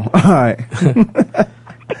the phone. All right.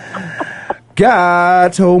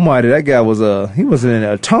 God almighty, that guy he was in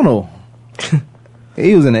a tunnel.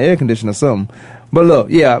 He was in the air conditioner or something. But look,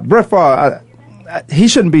 yeah, Brett Favre, he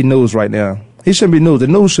shouldn't be news right now. He shouldn't be news. The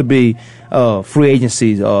news should be free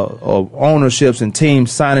agencies, or ownerships and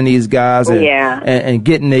teams signing these guys and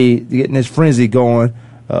getting this frenzy going.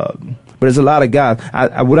 But there's a lot of guys.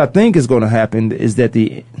 What I think is going to happen is that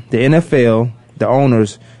the NFL, the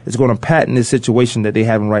owners, is going to patent this situation that they're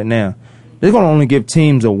having right now. They're going to only give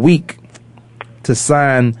teams a week to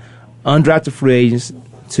sign undrafted free agents,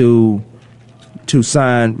 to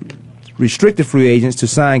sign restricted free agents, to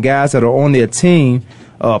sign guys that are on their team,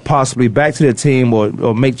 possibly back to their team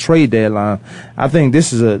or make trade deadline. I think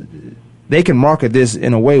they can market this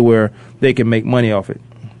in a way where they can make money off it.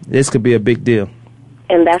 This could be a big deal.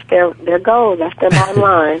 And that's their goal. That's their bottom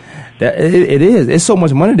line. It is. It's so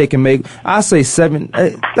much money they can make. I say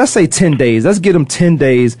let's say 10 days. Let's get them 10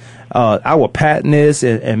 days. I will patent this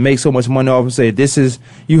and make so much money off and say,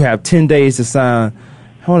 you have 10 days to sign,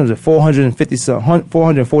 how much is it,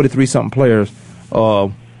 443 something players,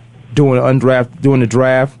 doing the draft,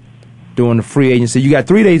 doing the free agency. You got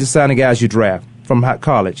 3 days to sign the guys you draft from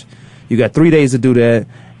college. You got 3 days to do that.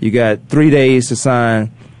 You got 3 days to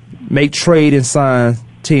make trade and sign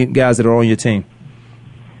guys that are on your team.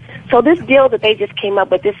 So this deal that they just came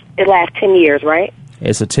up with, it lasts 10 years, right?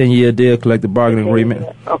 It's a 10-year deal, collective bargaining agreement.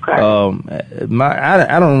 Okay.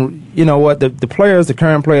 I don't. You know what? The players, the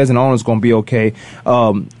current players, and owners going to be okay.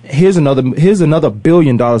 Here's another $1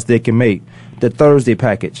 billion they can make. The Thursday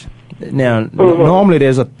package. Now, normally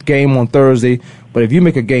there's a game on Thursday, but if you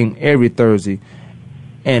make a game every Thursday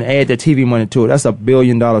and add the TV money to it, that's $1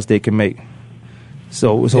 billion they can make.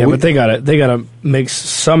 But they gotta make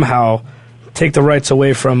somehow take the rights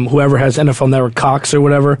away from whoever has NFL Network, Cox or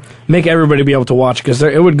whatever. Make everybody be able to watch, because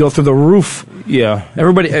it would go through the roof. Yeah,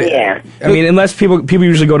 everybody. Yeah. I mean, unless people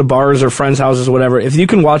usually go to bars or friends' houses, or whatever. If you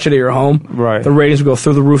can watch it at your home, right, the ratings will go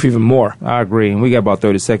through the roof even more. I agree. And we got about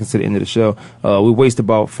 30 seconds to the end of the show. We wasted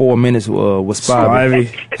about 4 minutes with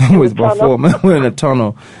Spivey. We wasted about 4 minutes. We're in a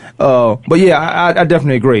tunnel. But yeah, I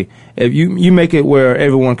definitely agree. If you make it where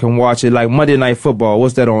everyone can watch it, like Monday Night Football,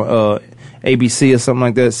 what's that on ABC or something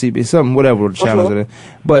like that, CB, something, whatever the channels are.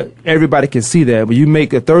 But everybody can see that. But you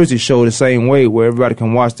make a Thursday show the same way where everybody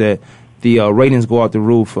can watch that. The ratings go out the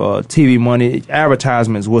roof. TV money,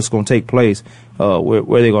 advertisements, what's going to take place, where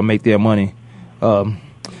they're going to make their money.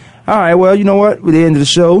 All right, well, you know what? We're at the end of the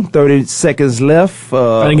show. 30 seconds left.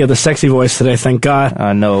 I didn't get the sexy voice today, thank God.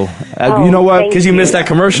 I know. You know what? Because you missed that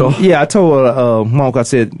commercial. Yeah, I told Monk, I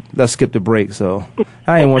said, let's skip the break, so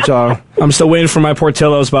I didn't want y'all. I'm still waiting for my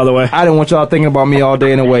Portillo's, by the way. I didn't want y'all thinking about me all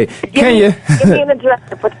day anyway. Kenya. Give me an address.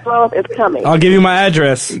 The Portillo's is coming. I'll give you my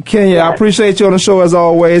address. Kenya, I appreciate you on the show as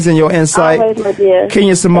always and your insight. Always, my dear.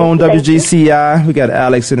 Kenya Simone, WGCI. We got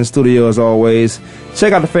Alex in the studio as always.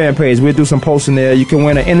 Check out the fan page. We'll do some posting there. You can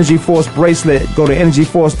win an Energy Force bracelet. Go to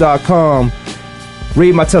energyforce.com.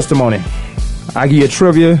 Read my testimony. I give you a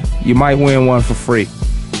trivia. You might win one for free.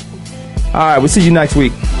 All right, we'll see you next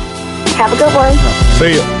week. Have a good one.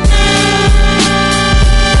 See you.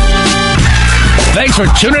 Thanks for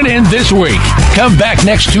tuning in this week. Come back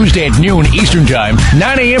next Tuesday at noon Eastern Time,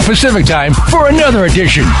 9 a.m. Pacific Time for another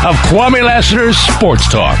edition of Kwamie Lassiter's Sports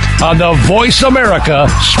Talk on the Voice America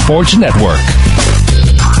Sports Network.